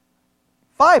had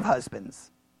 5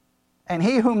 husbands, and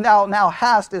he whom thou now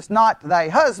hast is not thy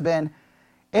husband,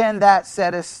 in that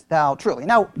saidest thou truly.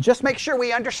 Now, just make sure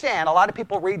we understand. A lot of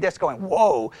people read this going,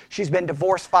 whoa, she's been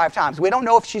divorced 5 times. We don't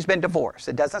know if she's been divorced.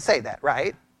 It doesn't say that,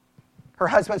 right? Her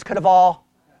husbands could have all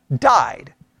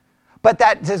died. But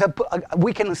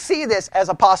we can see this as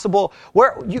a possible,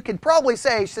 where you could probably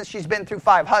say, since she's been through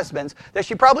 5 husbands, that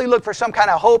she probably looked for some kind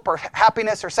of hope or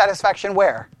happiness or satisfaction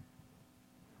where?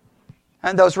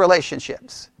 In those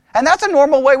relationships. And that's a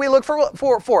normal way we look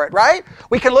for it, right?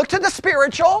 We can look to the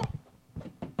spiritual.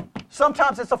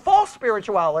 Sometimes it's a false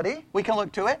spirituality. We can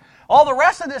look to it. All the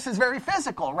rest of this is very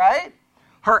physical, right?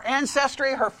 Her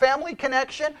ancestry, her family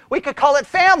connection. We could call it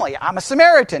family. I'm a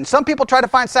Samaritan. Some people try to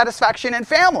find satisfaction in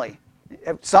family.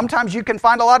 Sometimes you can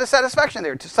find a lot of satisfaction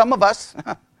there. To some of us,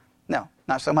 no,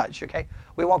 not so much, okay?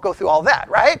 We won't go through all that,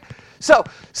 right? So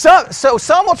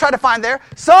some will try to find there,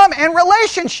 some in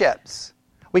relationships.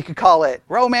 We could call it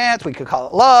romance, we could call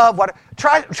it love,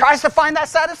 tries to find that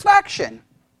satisfaction.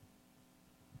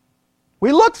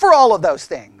 We look for all of those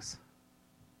things.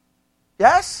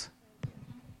 Yes?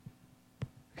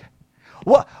 Okay.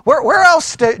 Where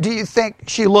else do you think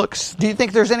she looks? Do you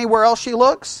think there's anywhere else she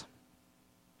looks?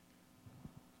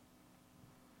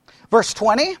 Verse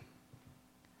 20.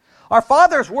 Our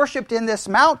fathers worshipped in this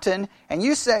mountain, and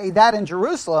you say that in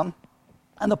Jerusalem,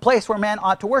 and the place where men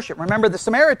ought to worship. Remember, the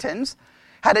Samaritans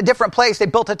had a different place. They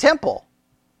built a temple.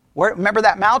 Remember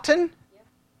that mountain? Yep.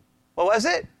 What was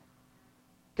it?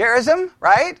 Gerizim,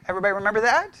 right? Everybody remember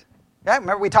that? Yeah,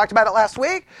 remember we talked about it last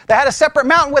week? They had a separate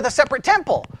mountain with a separate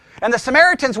temple. And the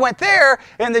Samaritans went there,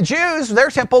 and the Jews, their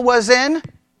temple was in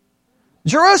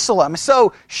Jerusalem.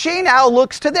 So she now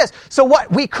looks to this. So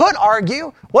what we could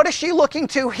argue, what is she looking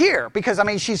to here? Because, I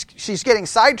mean, she's getting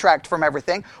sidetracked from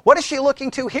everything. What is she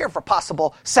looking to here for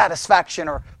possible satisfaction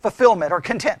or fulfillment or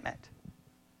contentment?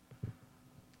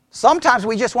 Sometimes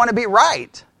we just want to be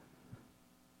right.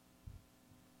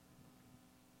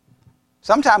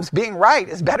 Sometimes being right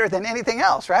is better than anything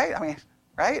else, right?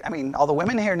 I mean, all the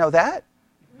women here know that.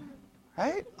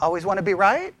 Right? Always want to be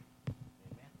right.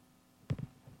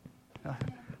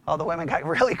 All the women got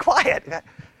really quiet.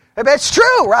 It's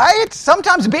true, right?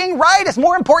 Sometimes being right is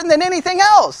more important than anything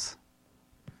else.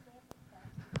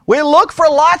 We look for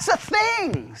lots of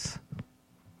things.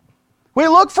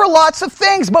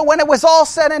 But when it was all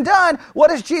said and done, what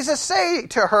does Jesus say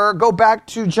to her? Go back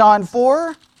to John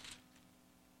 4.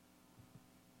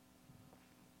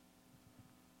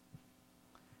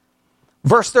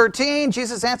 Verse 13,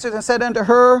 Jesus answered and said unto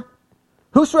her,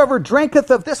 whosoever drinketh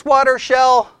of this water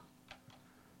shall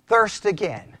thirst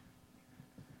again.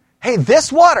 Hey,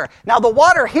 this water. Now the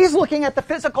water, he's looking at the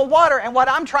physical water, and what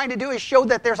I'm trying to do is show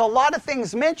that there's a lot of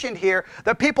things mentioned here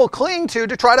that people cling to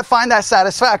try to find that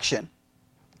satisfaction.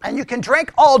 And you can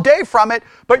drink all day from it,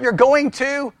 but you're going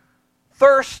to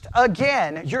thirst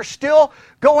again. You're still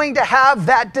going to have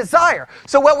that desire.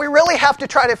 So what we really have to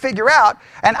try to figure out,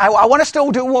 and I want to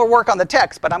still do more work on the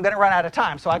text, but I'm going to run out of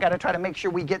time, so I got to try to make sure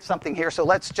we get something here. So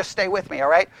let's just stay with me, all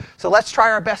right? So let's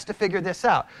try our best to figure this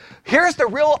out. Here's the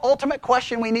real ultimate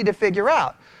question we need to figure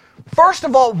out. First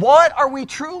of all, what are we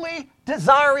truly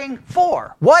desiring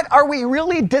for? What are we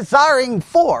really desiring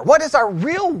for? What is our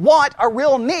real want, our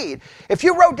real need? If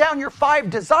you wrote down your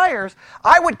 5 desires,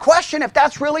 I would question if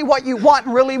that's really what you want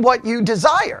and really what you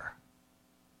desire.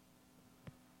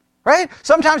 Right?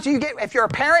 Sometimes if you're a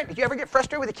parent, you ever get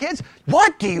frustrated with the kids?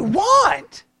 What do you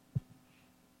want?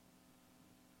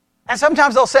 And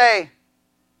sometimes they'll say,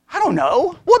 I don't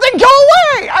know. Well, then go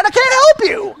away. I can't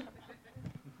help you.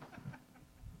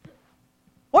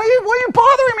 What are you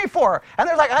bothering me for? And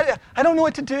they're like, I don't know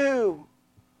what to do.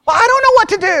 Well, I don't know what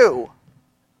to do.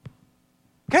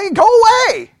 Okay, go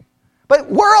away.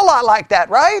 But we're a lot like that,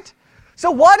 right?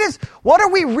 So what are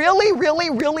we really, really,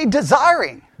 really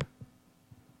desiring?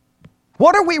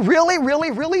 What are we really,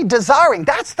 really, really desiring?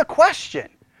 That's the question.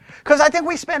 Because I think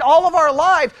we spend all of our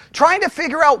life trying to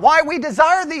figure out why we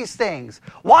desire these things,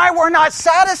 why we're not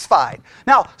satisfied.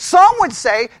 Now, some would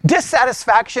say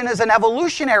dissatisfaction is an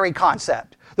evolutionary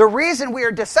concept. The reason we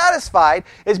are dissatisfied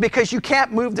is because you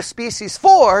can't move the species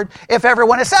forward if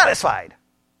everyone is satisfied.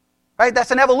 Right?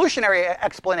 That's an evolutionary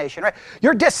explanation, right?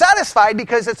 You're dissatisfied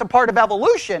because it's a part of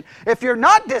evolution. If you're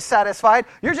not dissatisfied,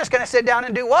 you're just going to sit down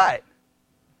and do what?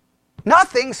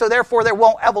 Nothing, so therefore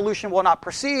evolution will not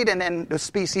proceed, and then the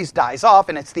species dies off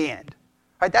and it's the end.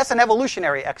 Right? That's an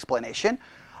evolutionary explanation.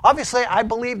 Obviously, I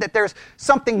believe that there's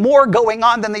something more going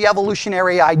on than the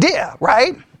evolutionary idea,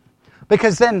 right?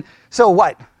 Because then, so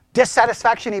what?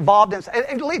 Dissatisfaction evolved, and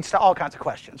it leads to all kinds of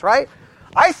questions, right?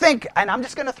 I think, and I'm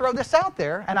just going to throw this out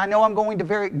there, and I know I'm going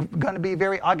to be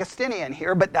very Augustinian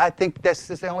here, but I think this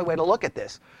is the only way to look at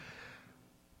this.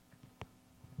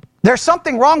 There's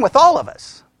something wrong with all of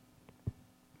us.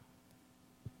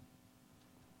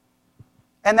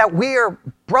 And that we are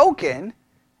broken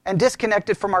and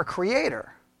disconnected from our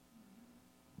Creator.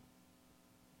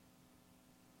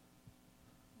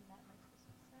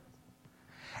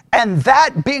 And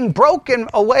that being broken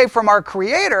away from our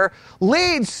Creator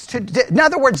leads to, in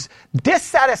other words,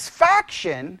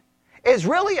 dissatisfaction is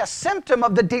really a symptom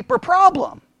of the deeper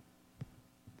problem.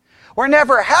 We're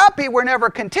never happy, we're never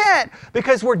content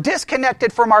because we're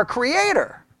disconnected from our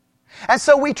Creator. And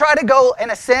so we try to go,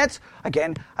 in a sense,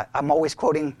 again, I'm always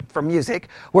quoting from music,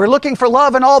 we're looking for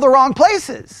love in all the wrong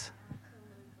places.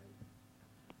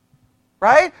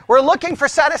 Right? We're looking for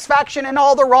satisfaction in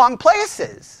all the wrong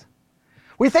places.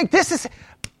 We think this is,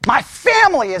 My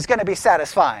family is going to be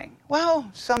satisfying.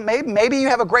 Well, maybe you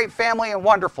have a great family and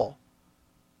wonderful.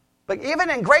 But even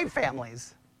in great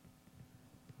families,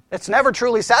 it's never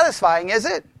truly satisfying, is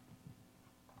it?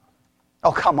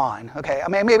 Oh, come on. Okay, I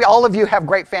mean, maybe all of you have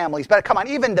great families, but come on,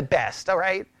 even the best, all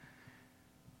right?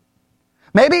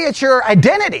 Maybe it's your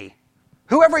identity,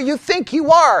 whoever you think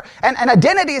you are. And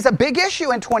identity is a big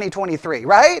issue in 2023,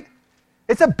 right?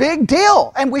 It's a big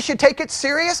deal, and we should take it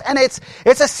serious, and it's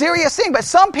a serious thing. But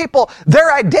some people,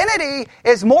 their identity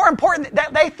is more important.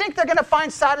 That they think they're going to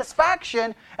find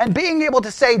satisfaction and being able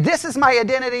to say, this is my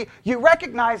identity, you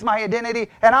recognize my identity,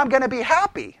 and I'm going to be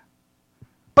happy.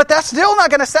 But that's still not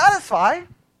going to satisfy.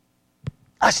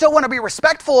 I still want to be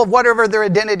respectful of whatever their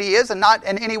identity is and not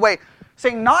in any way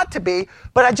saying not to be,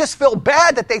 but I just feel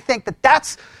bad that they think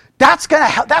that's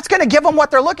going to give them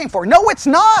what they're looking for. No, it's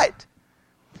not.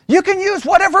 You can use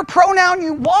whatever pronoun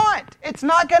you want. It's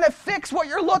not going to fix what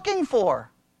you're looking for.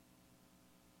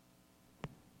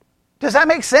 Does that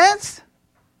make sense?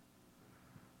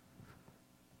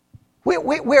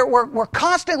 We're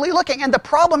constantly looking, and the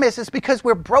problem is because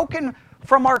we're broken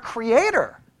from our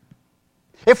Creator.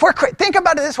 Think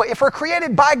about it this way: if we're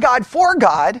created by God for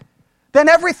God, then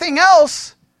everything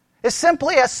else is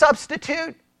simply a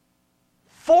substitute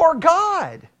for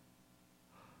God.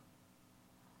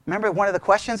 Remember one of the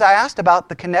questions I asked about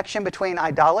the connection between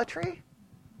idolatry?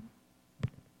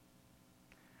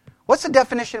 What's the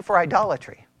definition for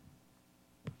idolatry?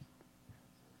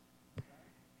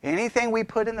 Anything we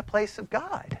put in the place of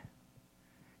God.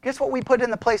 Guess what we put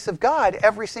in the place of God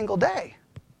every single day?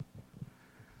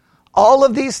 All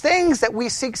of these things that we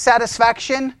seek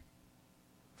satisfaction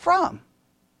from.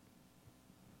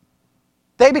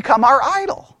 They become our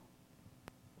idol.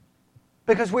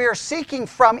 Because we are seeking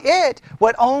from it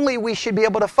what only we should be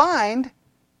able to find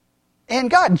in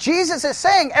God. Jesus is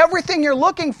saying everything you're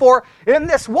looking for in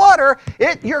this water,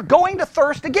 you're going to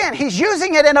thirst again. He's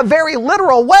using it in a very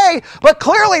literal way, but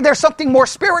clearly there's something more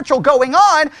spiritual going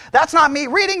on. That's not me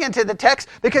reading into the text,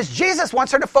 because Jesus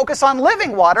wants her to focus on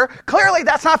living water. Clearly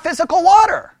that's not physical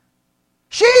water.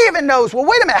 She even knows, well,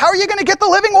 wait a minute, how are you going to get the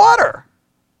living water?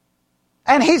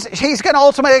 And he's going to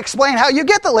ultimately explain how you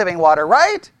get the living water,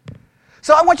 right?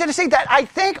 So I want you to see that I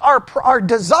think our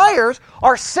desires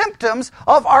are symptoms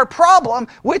of our problem,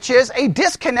 which is a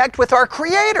disconnect with our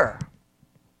Creator.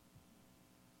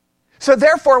 So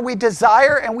therefore we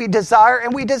desire and we desire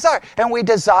and we desire. And we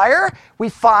desire, we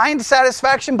find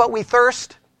satisfaction, but we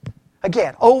thirst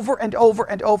again over and over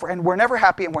and over. And we're never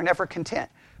happy and we're never content.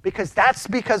 Because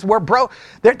we're broke.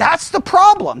 That's the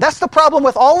problem. That's the problem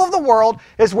with all of the world,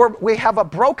 is we have a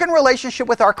broken relationship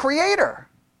with our Creator.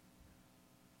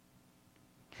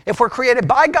 If we're created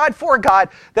by God for God,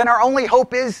 then our only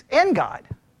hope is in God.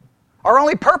 Our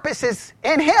only purpose is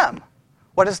in Him.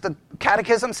 What does the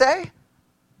Catechism say?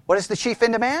 What is the chief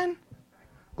end of man?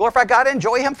 Glorify God and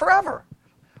enjoy Him forever.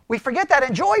 We forget that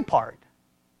enjoy part.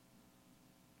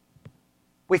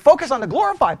 We focus on the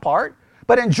glorify part,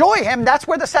 but enjoy Him, that's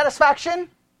where the satisfaction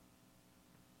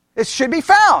should be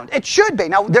found. It should be.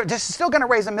 Now, this is still going to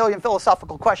raise a million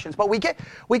philosophical questions, but we get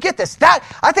this.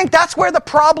 I think that's where the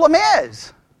problem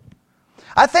is.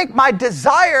 I think my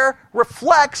desire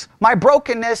reflects my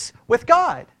brokenness with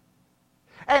God.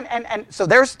 And so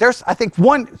there's I think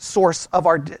one source of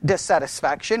our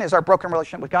dissatisfaction is our broken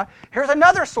relationship with God. Here's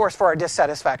another source for our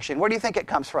dissatisfaction. Where do you think it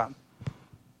comes from?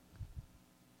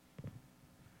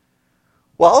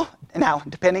 Well, now,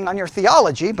 depending on your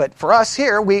theology, but for us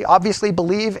here, we obviously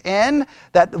believe in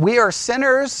that we are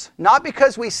sinners not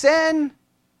because we sin,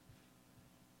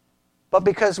 but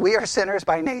because we are sinners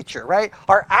by nature, right?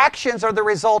 Our actions are the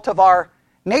result of our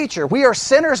nature. We are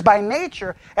sinners by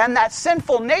nature, and that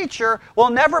sinful nature will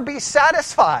never be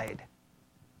satisfied.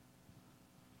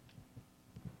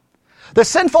 The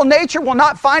sinful nature will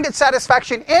not find its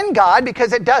satisfaction in God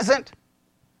because it doesn't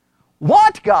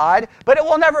want God, but it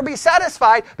will never be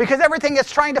satisfied because everything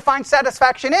it's trying to find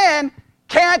satisfaction in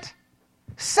can't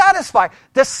satisfy.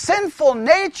 The sinful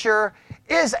nature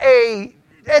is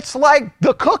it's like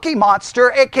the Cookie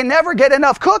Monster. It can never get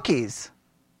enough cookies.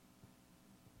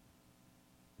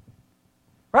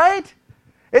 Right?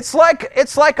 It's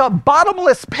like a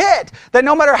bottomless pit that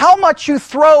no matter how much you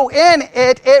throw in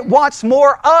it, it wants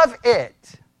more of it.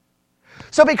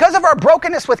 So because of our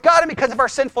brokenness with God and because of our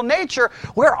sinful nature,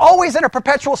 we're always in a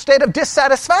perpetual state of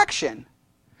dissatisfaction,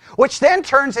 which then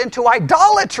turns into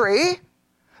idolatry,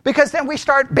 because then we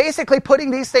start basically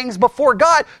putting these things before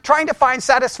God, trying to find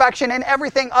satisfaction in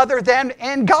everything other than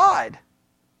in God.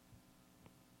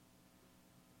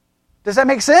 Does that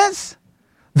make sense?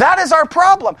 That is our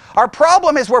problem. Our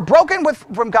problem is we're broken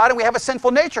from God and we have a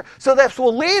sinful nature. So this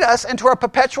will lead us into a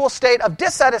perpetual state of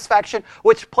dissatisfaction,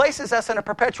 which places us in a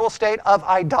perpetual state of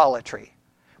idolatry,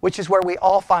 which is where we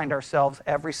all find ourselves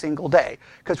every single day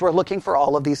because we're looking for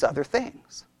all of these other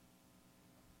things.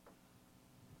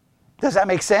 Does that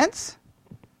make sense?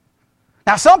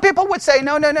 Now, some people would say,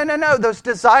 no. Those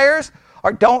desires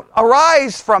don't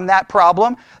arise from that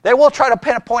problem. They will try to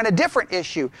pinpoint a different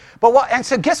issue. And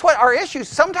so guess what? Our issues,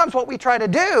 sometimes what we try to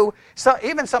do,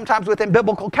 even sometimes within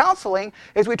biblical counseling,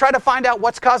 is we try to find out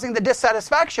what's causing the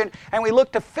dissatisfaction and we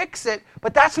look to fix it,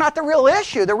 but that's not the real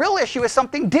issue. The real issue is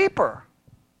something deeper.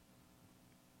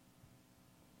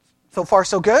 So far,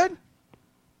 so good?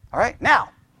 All right, now,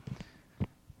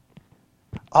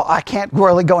 I can't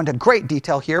really go into great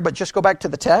detail here, but just go back to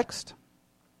the text.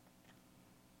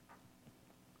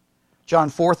 John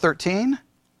 4:13.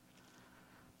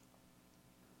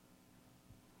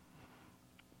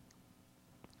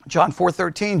 John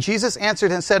 4:13, Jesus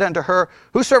answered and said unto her,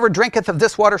 whosoever drinketh of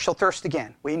this water shall thirst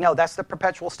again. We know that's the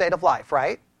perpetual state of life,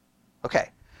 right? Okay.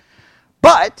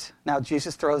 But, now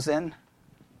Jesus throws in,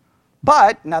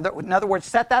 but, in other words,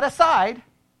 set that aside.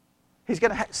 He's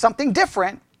going to have something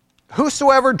different.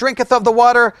 Whosoever drinketh of the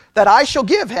water that I shall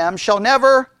give him shall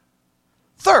never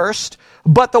thirst,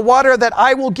 but the water that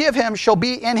I will give him shall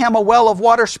be in him a well of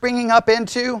water springing up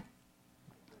into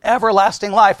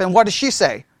everlasting life. And what does she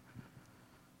say?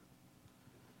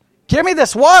 Give me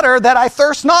this water that I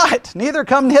thirst not, neither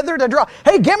come hither to draw.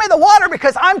 Hey, give me the water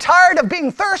because I'm tired of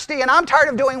being thirsty and I'm tired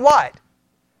of doing what?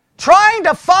 Trying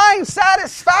to find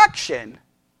satisfaction.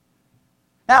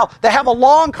 Now, they have a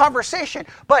long conversation,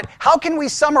 but how can we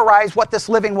summarize what this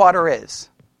living water is?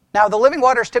 Now, the living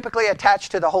water is typically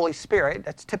attached to the Holy Spirit.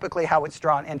 That's typically how it's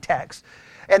drawn in text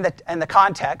and the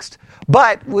context.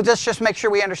 But we'll just make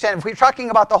sure we understand. If we're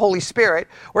talking about the Holy Spirit,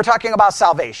 we're talking about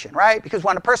salvation, right? Because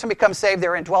when a person becomes saved,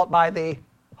 they're indwelt by the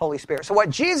Holy Spirit. So what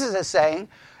Jesus is saying,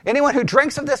 anyone who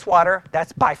drinks of this water,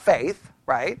 that's by faith,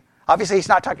 right? Obviously, he's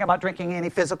not talking about drinking any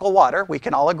physical water. We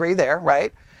can all agree there,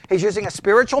 right? He's using a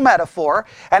spiritual metaphor.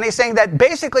 And he's saying that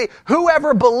basically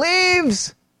whoever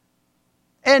believes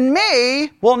in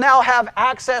me will now have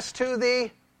access to the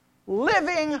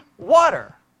living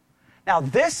water. Now,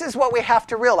 this is what we have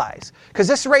to realize, because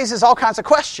this raises all kinds of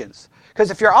questions.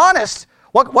 Because if you're honest,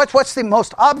 what's the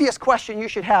most obvious question you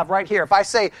should have right here? If I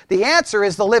say the answer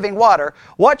is the living water,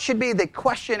 what should be the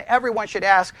question everyone should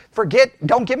ask?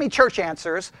 Don't give me church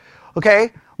answers,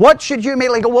 okay? What should you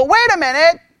immediately go, well, wait a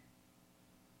minute.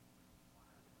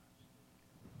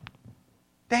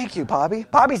 Thank you, Bobby.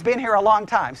 Bobby's been here a long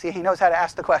time. See, he knows how to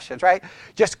ask the questions, right?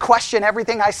 Just question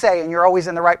everything I say and you're always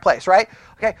in the right place, right?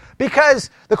 Okay? Because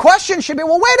the question should be,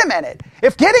 well, wait a minute.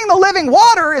 If getting the living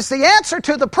water is the answer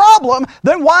to the problem,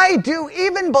 then why do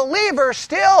even believers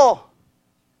still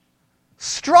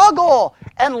struggle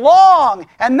and long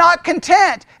and not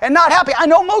content and not happy? I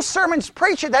know most sermons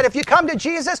preach it that if you come to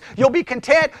Jesus, you'll be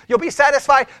content, you'll be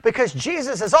satisfied because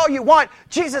Jesus is all you want,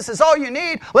 Jesus is all you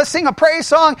need. Let's sing a praise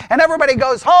song and everybody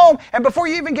goes home, and before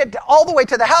you even get all the way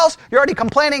to the house, you're already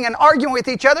complaining and arguing with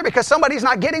each other because somebody's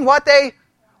not getting what they,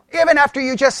 even after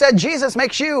you just said Jesus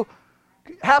makes you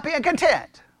happy and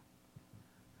content.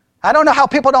 I don't know how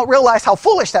people don't realize how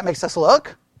foolish that makes us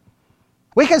look.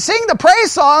 We can sing the praise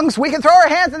songs, we can throw our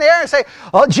hands in the air and say,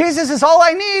 oh, Jesus is all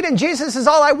I need and Jesus is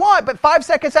all I want. But 5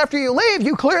 seconds after you leave,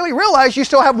 you clearly realize you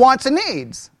still have wants and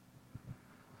needs.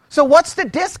 So what's the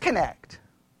disconnect?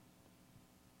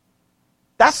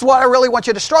 That's what I really want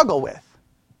you to struggle with.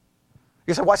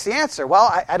 You say, what's the answer?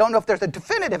 Well, I don't know if there's a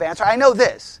definitive answer. I know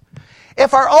this.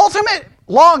 If our ultimate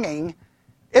longing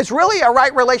is really a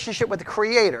right relationship with the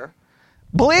Creator,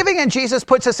 believing in Jesus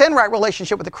puts us in right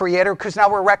relationship with the Creator because now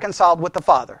we're reconciled with the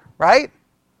Father, right?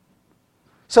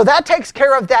 So that takes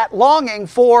care of that longing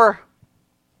for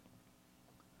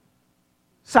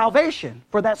salvation,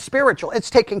 for that spiritual. It's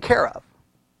taken care of.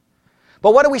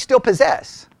 But what do we still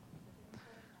possess?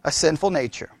 A sinful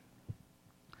nature.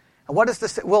 And what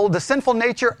is will the sinful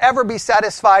nature ever be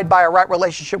satisfied by a right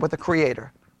relationship with the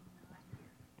Creator?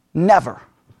 Never.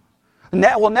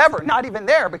 Well, never, not even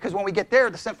there, because when we get there,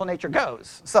 the sinful nature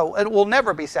goes. So it will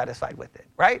never be satisfied with it,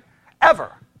 right?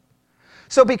 Ever.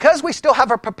 So because we still have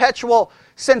a perpetual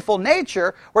sinful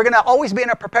nature, we're going to always be in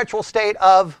a perpetual state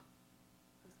of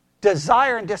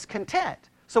desire and discontent.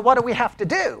 So what do we have to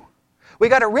do? We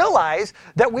got to realize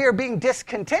that we are being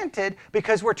discontented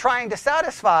because we're trying to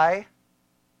satisfy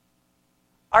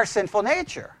our sinful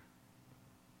nature.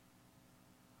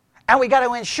 And we got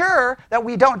to ensure that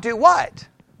we don't do what?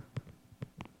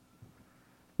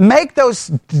 Make those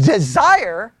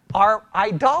desire our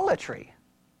idolatry.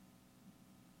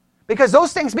 Because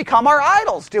those things become our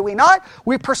idols, do we not?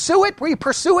 We pursue it, we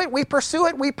pursue it, we pursue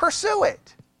it, we pursue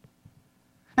it.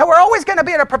 Now, we're always going to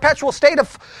be in a perpetual state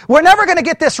of, we're never going to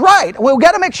get this right. We've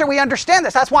got to make sure we understand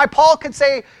this. That's why Paul could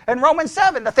say in Romans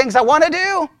 7, the things I want to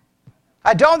do,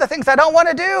 I don't. The things I don't want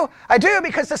to do, I do,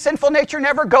 because the sinful nature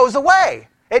never goes away.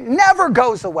 It never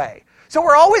goes away. So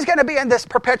we're always going to be in this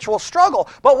perpetual struggle.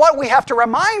 But what we have to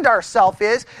remind ourselves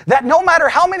is that no matter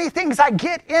how many things I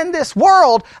get in this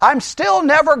world, I'm still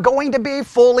never going to be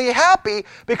fully happy,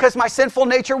 because my sinful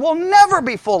nature will never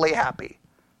be fully happy.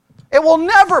 It will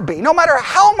never be, no matter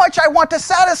how much I want to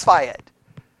satisfy it.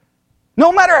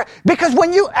 No matter, because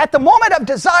when you, at the moment of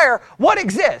desire, what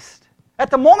exists? At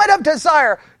the moment of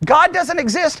desire, God doesn't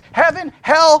exist, heaven,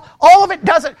 hell, all of it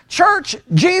doesn't, church,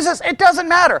 Jesus, it doesn't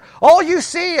matter. All you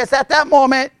see is at that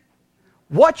moment,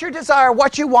 what you desire,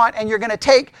 what you want, and you're going to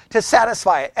take to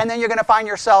satisfy it. And then you're going to find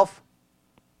yourself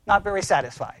not very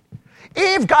satisfied.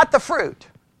 Eve got the fruit.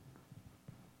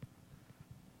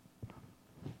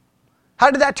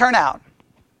 How did that turn out?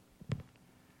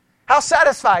 How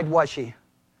satisfied was she?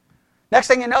 Next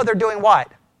thing you know, they're doing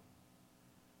what?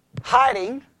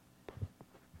 Hiding.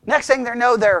 Next thing they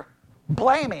know, they're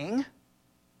blaming.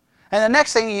 And the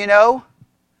next thing you know,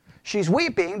 she's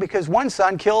weeping because one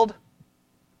son killed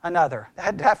another.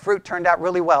 That fruit turned out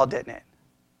really well, didn't it?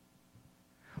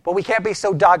 But we can't be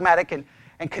so dogmatic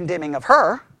and condemning of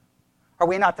her. Are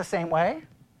we not the same way?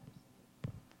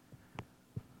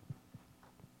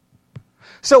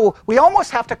 So we almost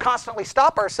have to constantly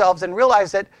stop ourselves and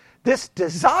realize that this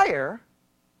desire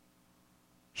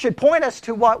should point us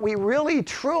to what we really,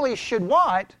 truly should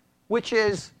want, which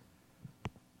is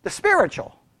the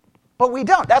spiritual. But we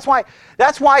don't. That's why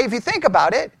if you think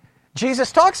about it,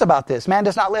 Jesus talks about this. Man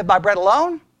does not live by bread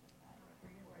alone.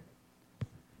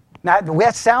 Now,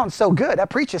 that sounds so good.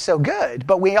 That preaches so good.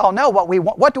 But we all know what we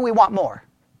want. What do we want more?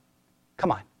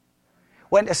 Come on.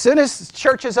 As soon as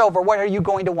church is over, what are you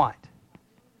going to want?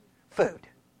 Food.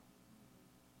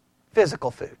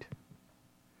 Physical food.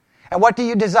 And what do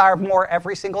you desire more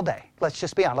every single day? Let's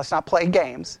just be honest. Let's not play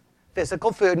games.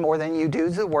 Physical food more than you do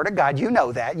the Word of God. You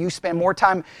know that. You spend more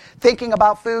time thinking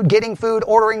about food, getting food,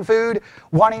 ordering food,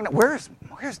 wanting... Where's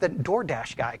the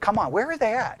DoorDash guy? Come on, where are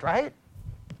they at, right?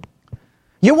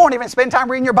 You won't even spend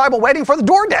time reading your Bible waiting for the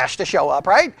DoorDash to show up,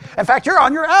 right? In fact, you're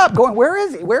on your app going, where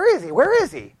is he? Where is he? Where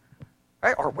is he?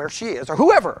 Right? Or where she is, or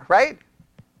whoever, right?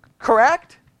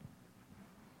 Correct?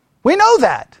 We know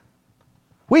that.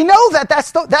 We know that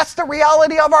that's the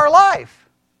reality of our life.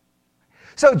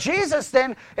 So Jesus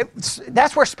then,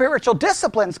 that's where spiritual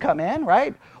disciplines come in,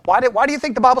 right? Why do you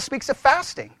think the Bible speaks of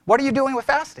fasting? What are you doing with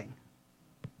fasting?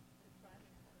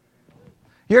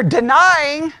 You're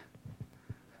denying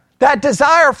that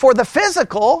desire for the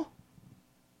physical,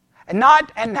 and now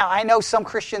I know some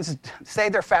Christians say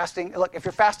they're fasting. Look, if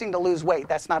you're fasting to lose weight,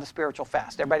 that's not a spiritual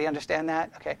fast. Everybody understand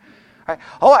that? Okay. All right.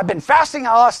 Oh, I've been fasting,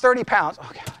 I lost 30 pounds.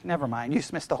 Okay, never mind. You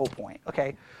just missed the whole point.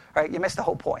 Okay. All right, you missed the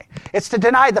whole point. It's to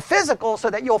deny the physical so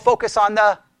that you'll focus on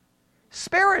the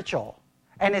spiritual.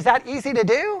 And is that easy to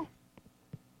do?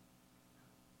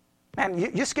 Man,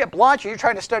 you skip lunch, you're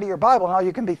trying to study your Bible, and all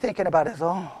you can be thinking about is,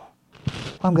 oh,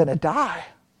 I'm going to die.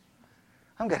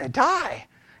 I'm going to die.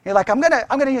 You're like, I'm going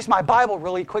to use my Bible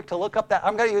really quick to look up that.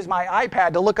 I'm going to use my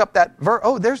iPad to look up that verse.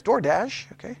 Oh, there's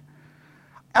DoorDash. Okay.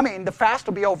 I mean, the fast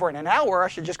will be over in an hour. I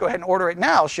should just go ahead and order it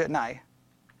now, shouldn't I?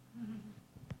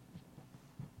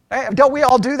 Don't we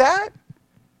all do that?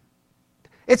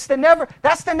 That's the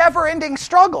never-ending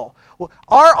struggle.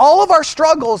 All of our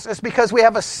struggles is because we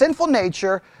have a sinful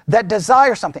nature that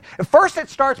desires something. At first it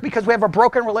starts because we have a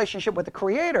broken relationship with the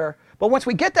Creator, but once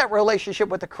we get that relationship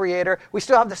with the Creator, we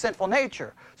still have the sinful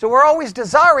nature. So we're always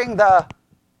desiring the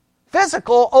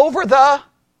physical over the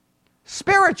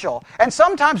spiritual. And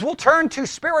sometimes we'll turn to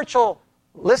spiritual,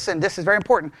 listen, this is very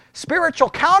important, spiritual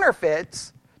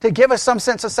counterfeits to give us some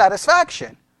sense of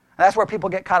satisfaction. And that's where people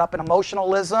get caught up in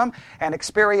emotionalism and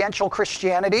experiential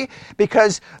Christianity,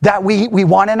 because that we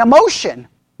want an emotion.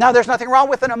 Now, there's nothing wrong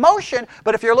with an emotion,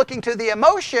 but if you're looking to the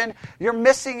emotion, you're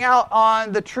missing out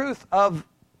on the truth of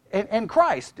in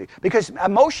Christ, because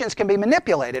emotions can be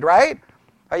manipulated, right?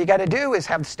 All you got to do is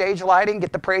have stage lighting,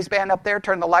 get the praise band up there,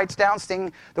 turn the lights down,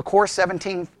 sing the chorus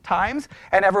 17 times,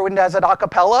 and everyone does it a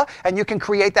cappella, and you can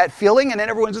create that feeling, and then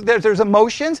there's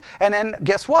emotions, and then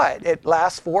guess what? It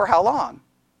lasts for how long?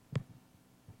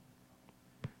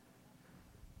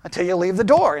 Until you leave the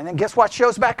door, and then guess what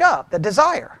shows back up? The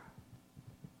desire.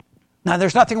 Now,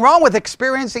 there's nothing wrong with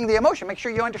experiencing the emotion. Make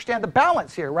sure you understand the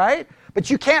balance here, right?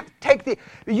 But you can't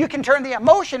you can turn the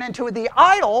emotion into the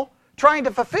idol, trying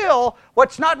to fulfill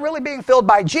what's not really being filled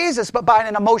by Jesus, but by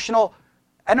an emotional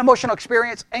an emotional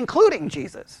experience including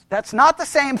Jesus. That's not the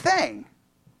same thing.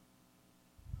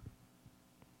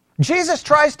 Jesus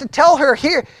tries to tell her,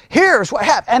 here's what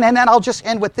happened. And then I'll just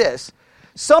end with this.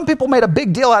 Some people made a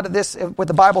big deal out of this with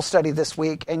the Bible study this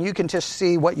week, and you can just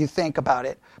see what you think about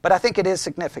it. But I think it is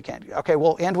significant. Okay,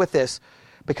 we'll end with this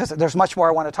because there's much more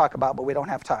I want to talk about, but we don't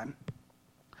have time.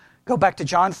 Go back to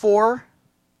John 4.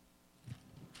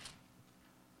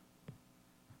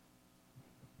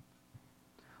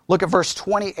 Look at verse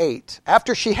 28.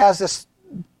 After she has this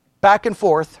back and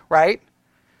forth, right?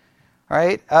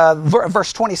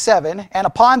 Verse 27, and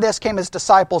upon this came his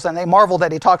disciples, and they marveled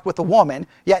that he talked with the woman.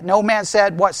 Yet no man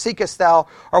said, what seekest thou,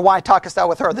 or why talkest thou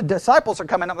with her? The disciples are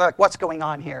coming up like, what's going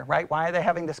on here, right? Why are they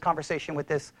having this conversation with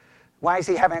this? Why is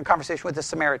he having a conversation with the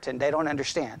Samaritan? They don't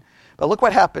understand. But look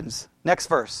what happens. Next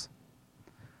verse.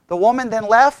 The woman then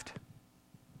left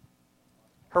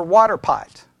her water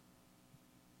pot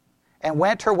and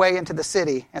went her way into the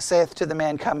city, and saith to the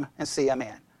man, come and see a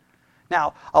man.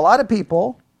 Now, a lot of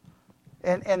people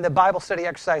in the Bible study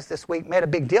exercise this week made a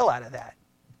big deal out of that.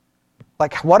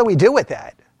 Like, what do we do with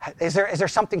that? Is there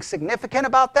something significant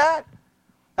about that?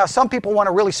 Now, some people want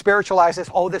to really spiritualize this.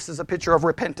 Oh, this is a picture of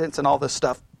repentance and all this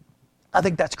stuff. I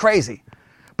think that's crazy.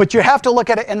 But you have to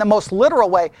look at it in the most literal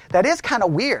way. That is kind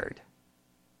of weird.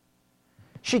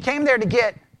 She came there to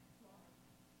get,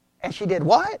 and she did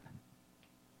what?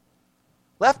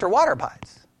 Left her water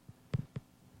pots.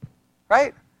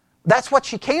 Right? That's what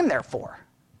she came there for.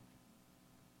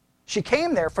 She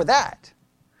came there for that.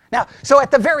 Now, so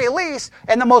at the very least,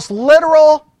 in the most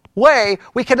literal way,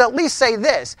 we could at least say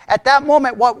this. At that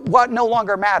moment, what no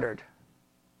longer mattered?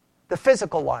 The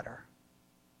physical water.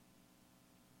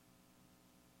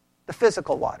 The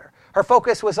physical water. Her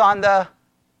focus was on the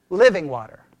living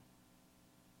water.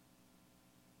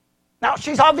 Now,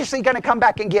 she's obviously going to come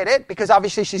back and get it, because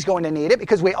obviously she's going to need it,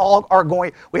 because we all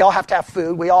have to have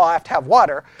food, we all have to have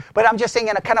water. But I'm just saying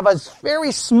in a kind of a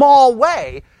very small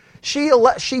way, she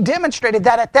demonstrated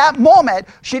that at that moment,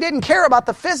 she didn't care about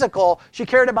the physical, she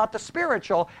cared about the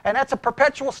spiritual. And that's a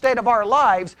perpetual state of our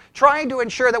lives, trying to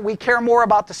ensure that we care more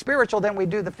about the spiritual than we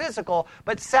do the physical.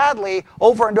 But sadly,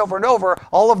 over and over and over,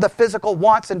 all of the physical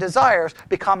wants and desires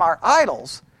become our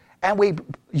idols, and we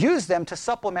use them to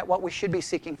supplement what we should be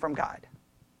seeking from God.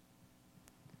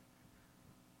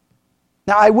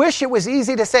 Now, I wish it was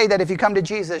easy to say that if you come to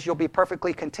Jesus, you'll be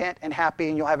perfectly content and happy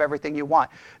and you'll have everything you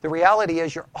want. The reality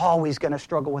is you're always going to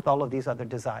struggle with all of these other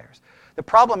desires. The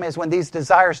problem is when these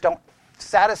desires don't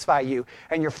satisfy you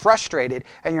and you're frustrated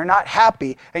and you're not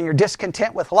happy and you're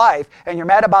discontent with life and you're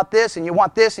mad about this and you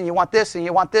want this and you want this and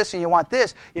you want this and you want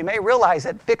this, you may realize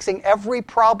that fixing every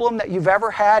problem that you've ever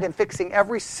had and fixing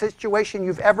every situation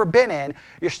you've ever been in,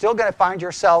 you're still going to find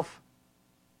yourself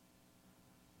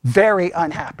very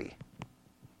unhappy.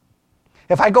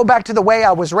 If I go back to the way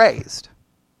I was raised,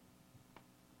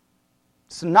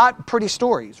 it's not pretty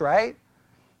stories, right?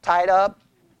 Tied up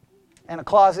in a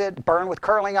closet, burned with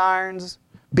curling irons,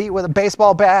 beat with a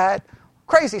baseball bat,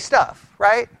 crazy stuff,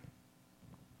 right?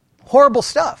 Horrible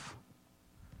stuff.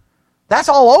 That's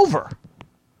all over.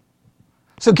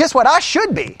 So guess what I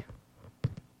should be?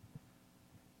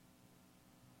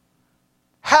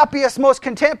 Happiest, most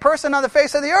content person on the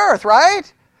face of the earth,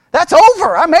 right? That's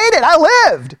over. I made it. I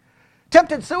lived.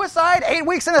 Attempted suicide, 8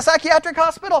 weeks in a psychiatric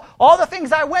hospital, all the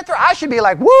things I went through, I should be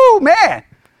like, woo, man.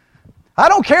 I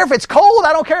don't care if it's cold,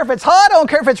 I don't care if it's hot, I don't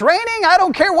care if it's raining, I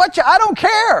don't care I don't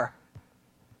care.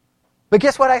 But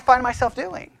guess what I find myself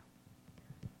doing?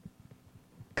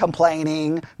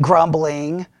 Complaining,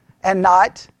 grumbling, and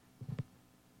not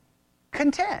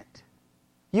content.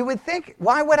 You would think,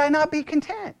 why would I not be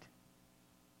content?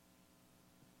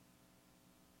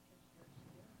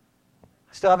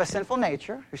 Still have a sinful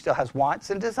nature, who still has wants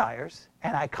and desires,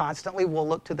 and I constantly will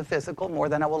look to the physical more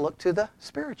than I will look to the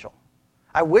spiritual.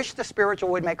 I wish the spiritual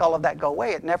would make all of that go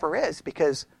away. It never is,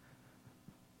 because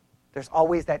there's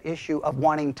always that issue of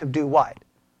wanting to do what?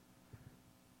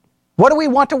 What do we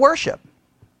want to worship?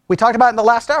 We talked about it in the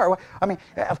last hour. I mean,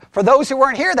 for those who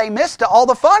weren't here, they missed all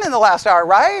the fun in the last hour,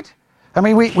 right? I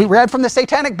mean, we read from the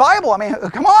Satanic Bible. I mean,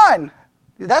 come on.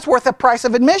 That's worth the price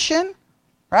of admission,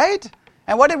 right?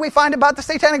 And what did we find about the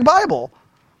Satanic Bible?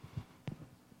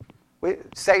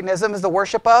 Satanism is the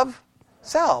worship of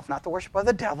self, not the worship of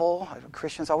the devil.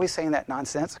 Christians always saying that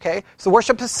nonsense, okay? It's the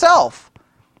worship of self.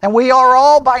 And we are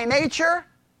all by nature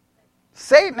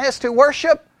Satanists who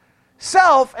worship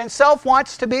self, and self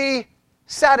wants to be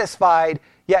satisfied,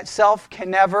 yet self can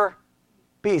never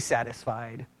be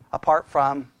satisfied apart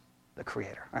from the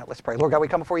Creator. All right, let's pray. Lord God, we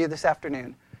come before you this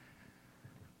afternoon.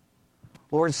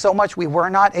 Lord, so much we were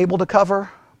not able to cover,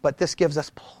 but this gives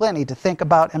us plenty to think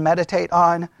about and meditate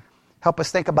on. Help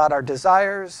us think about our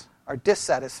desires, our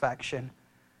dissatisfaction,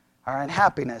 our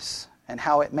unhappiness, and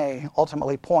how it may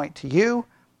ultimately point to you,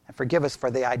 and forgive us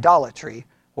for the idolatry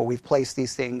where we've placed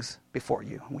these things before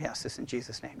you. And we ask this in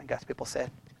Jesus' name. And God's people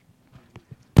said,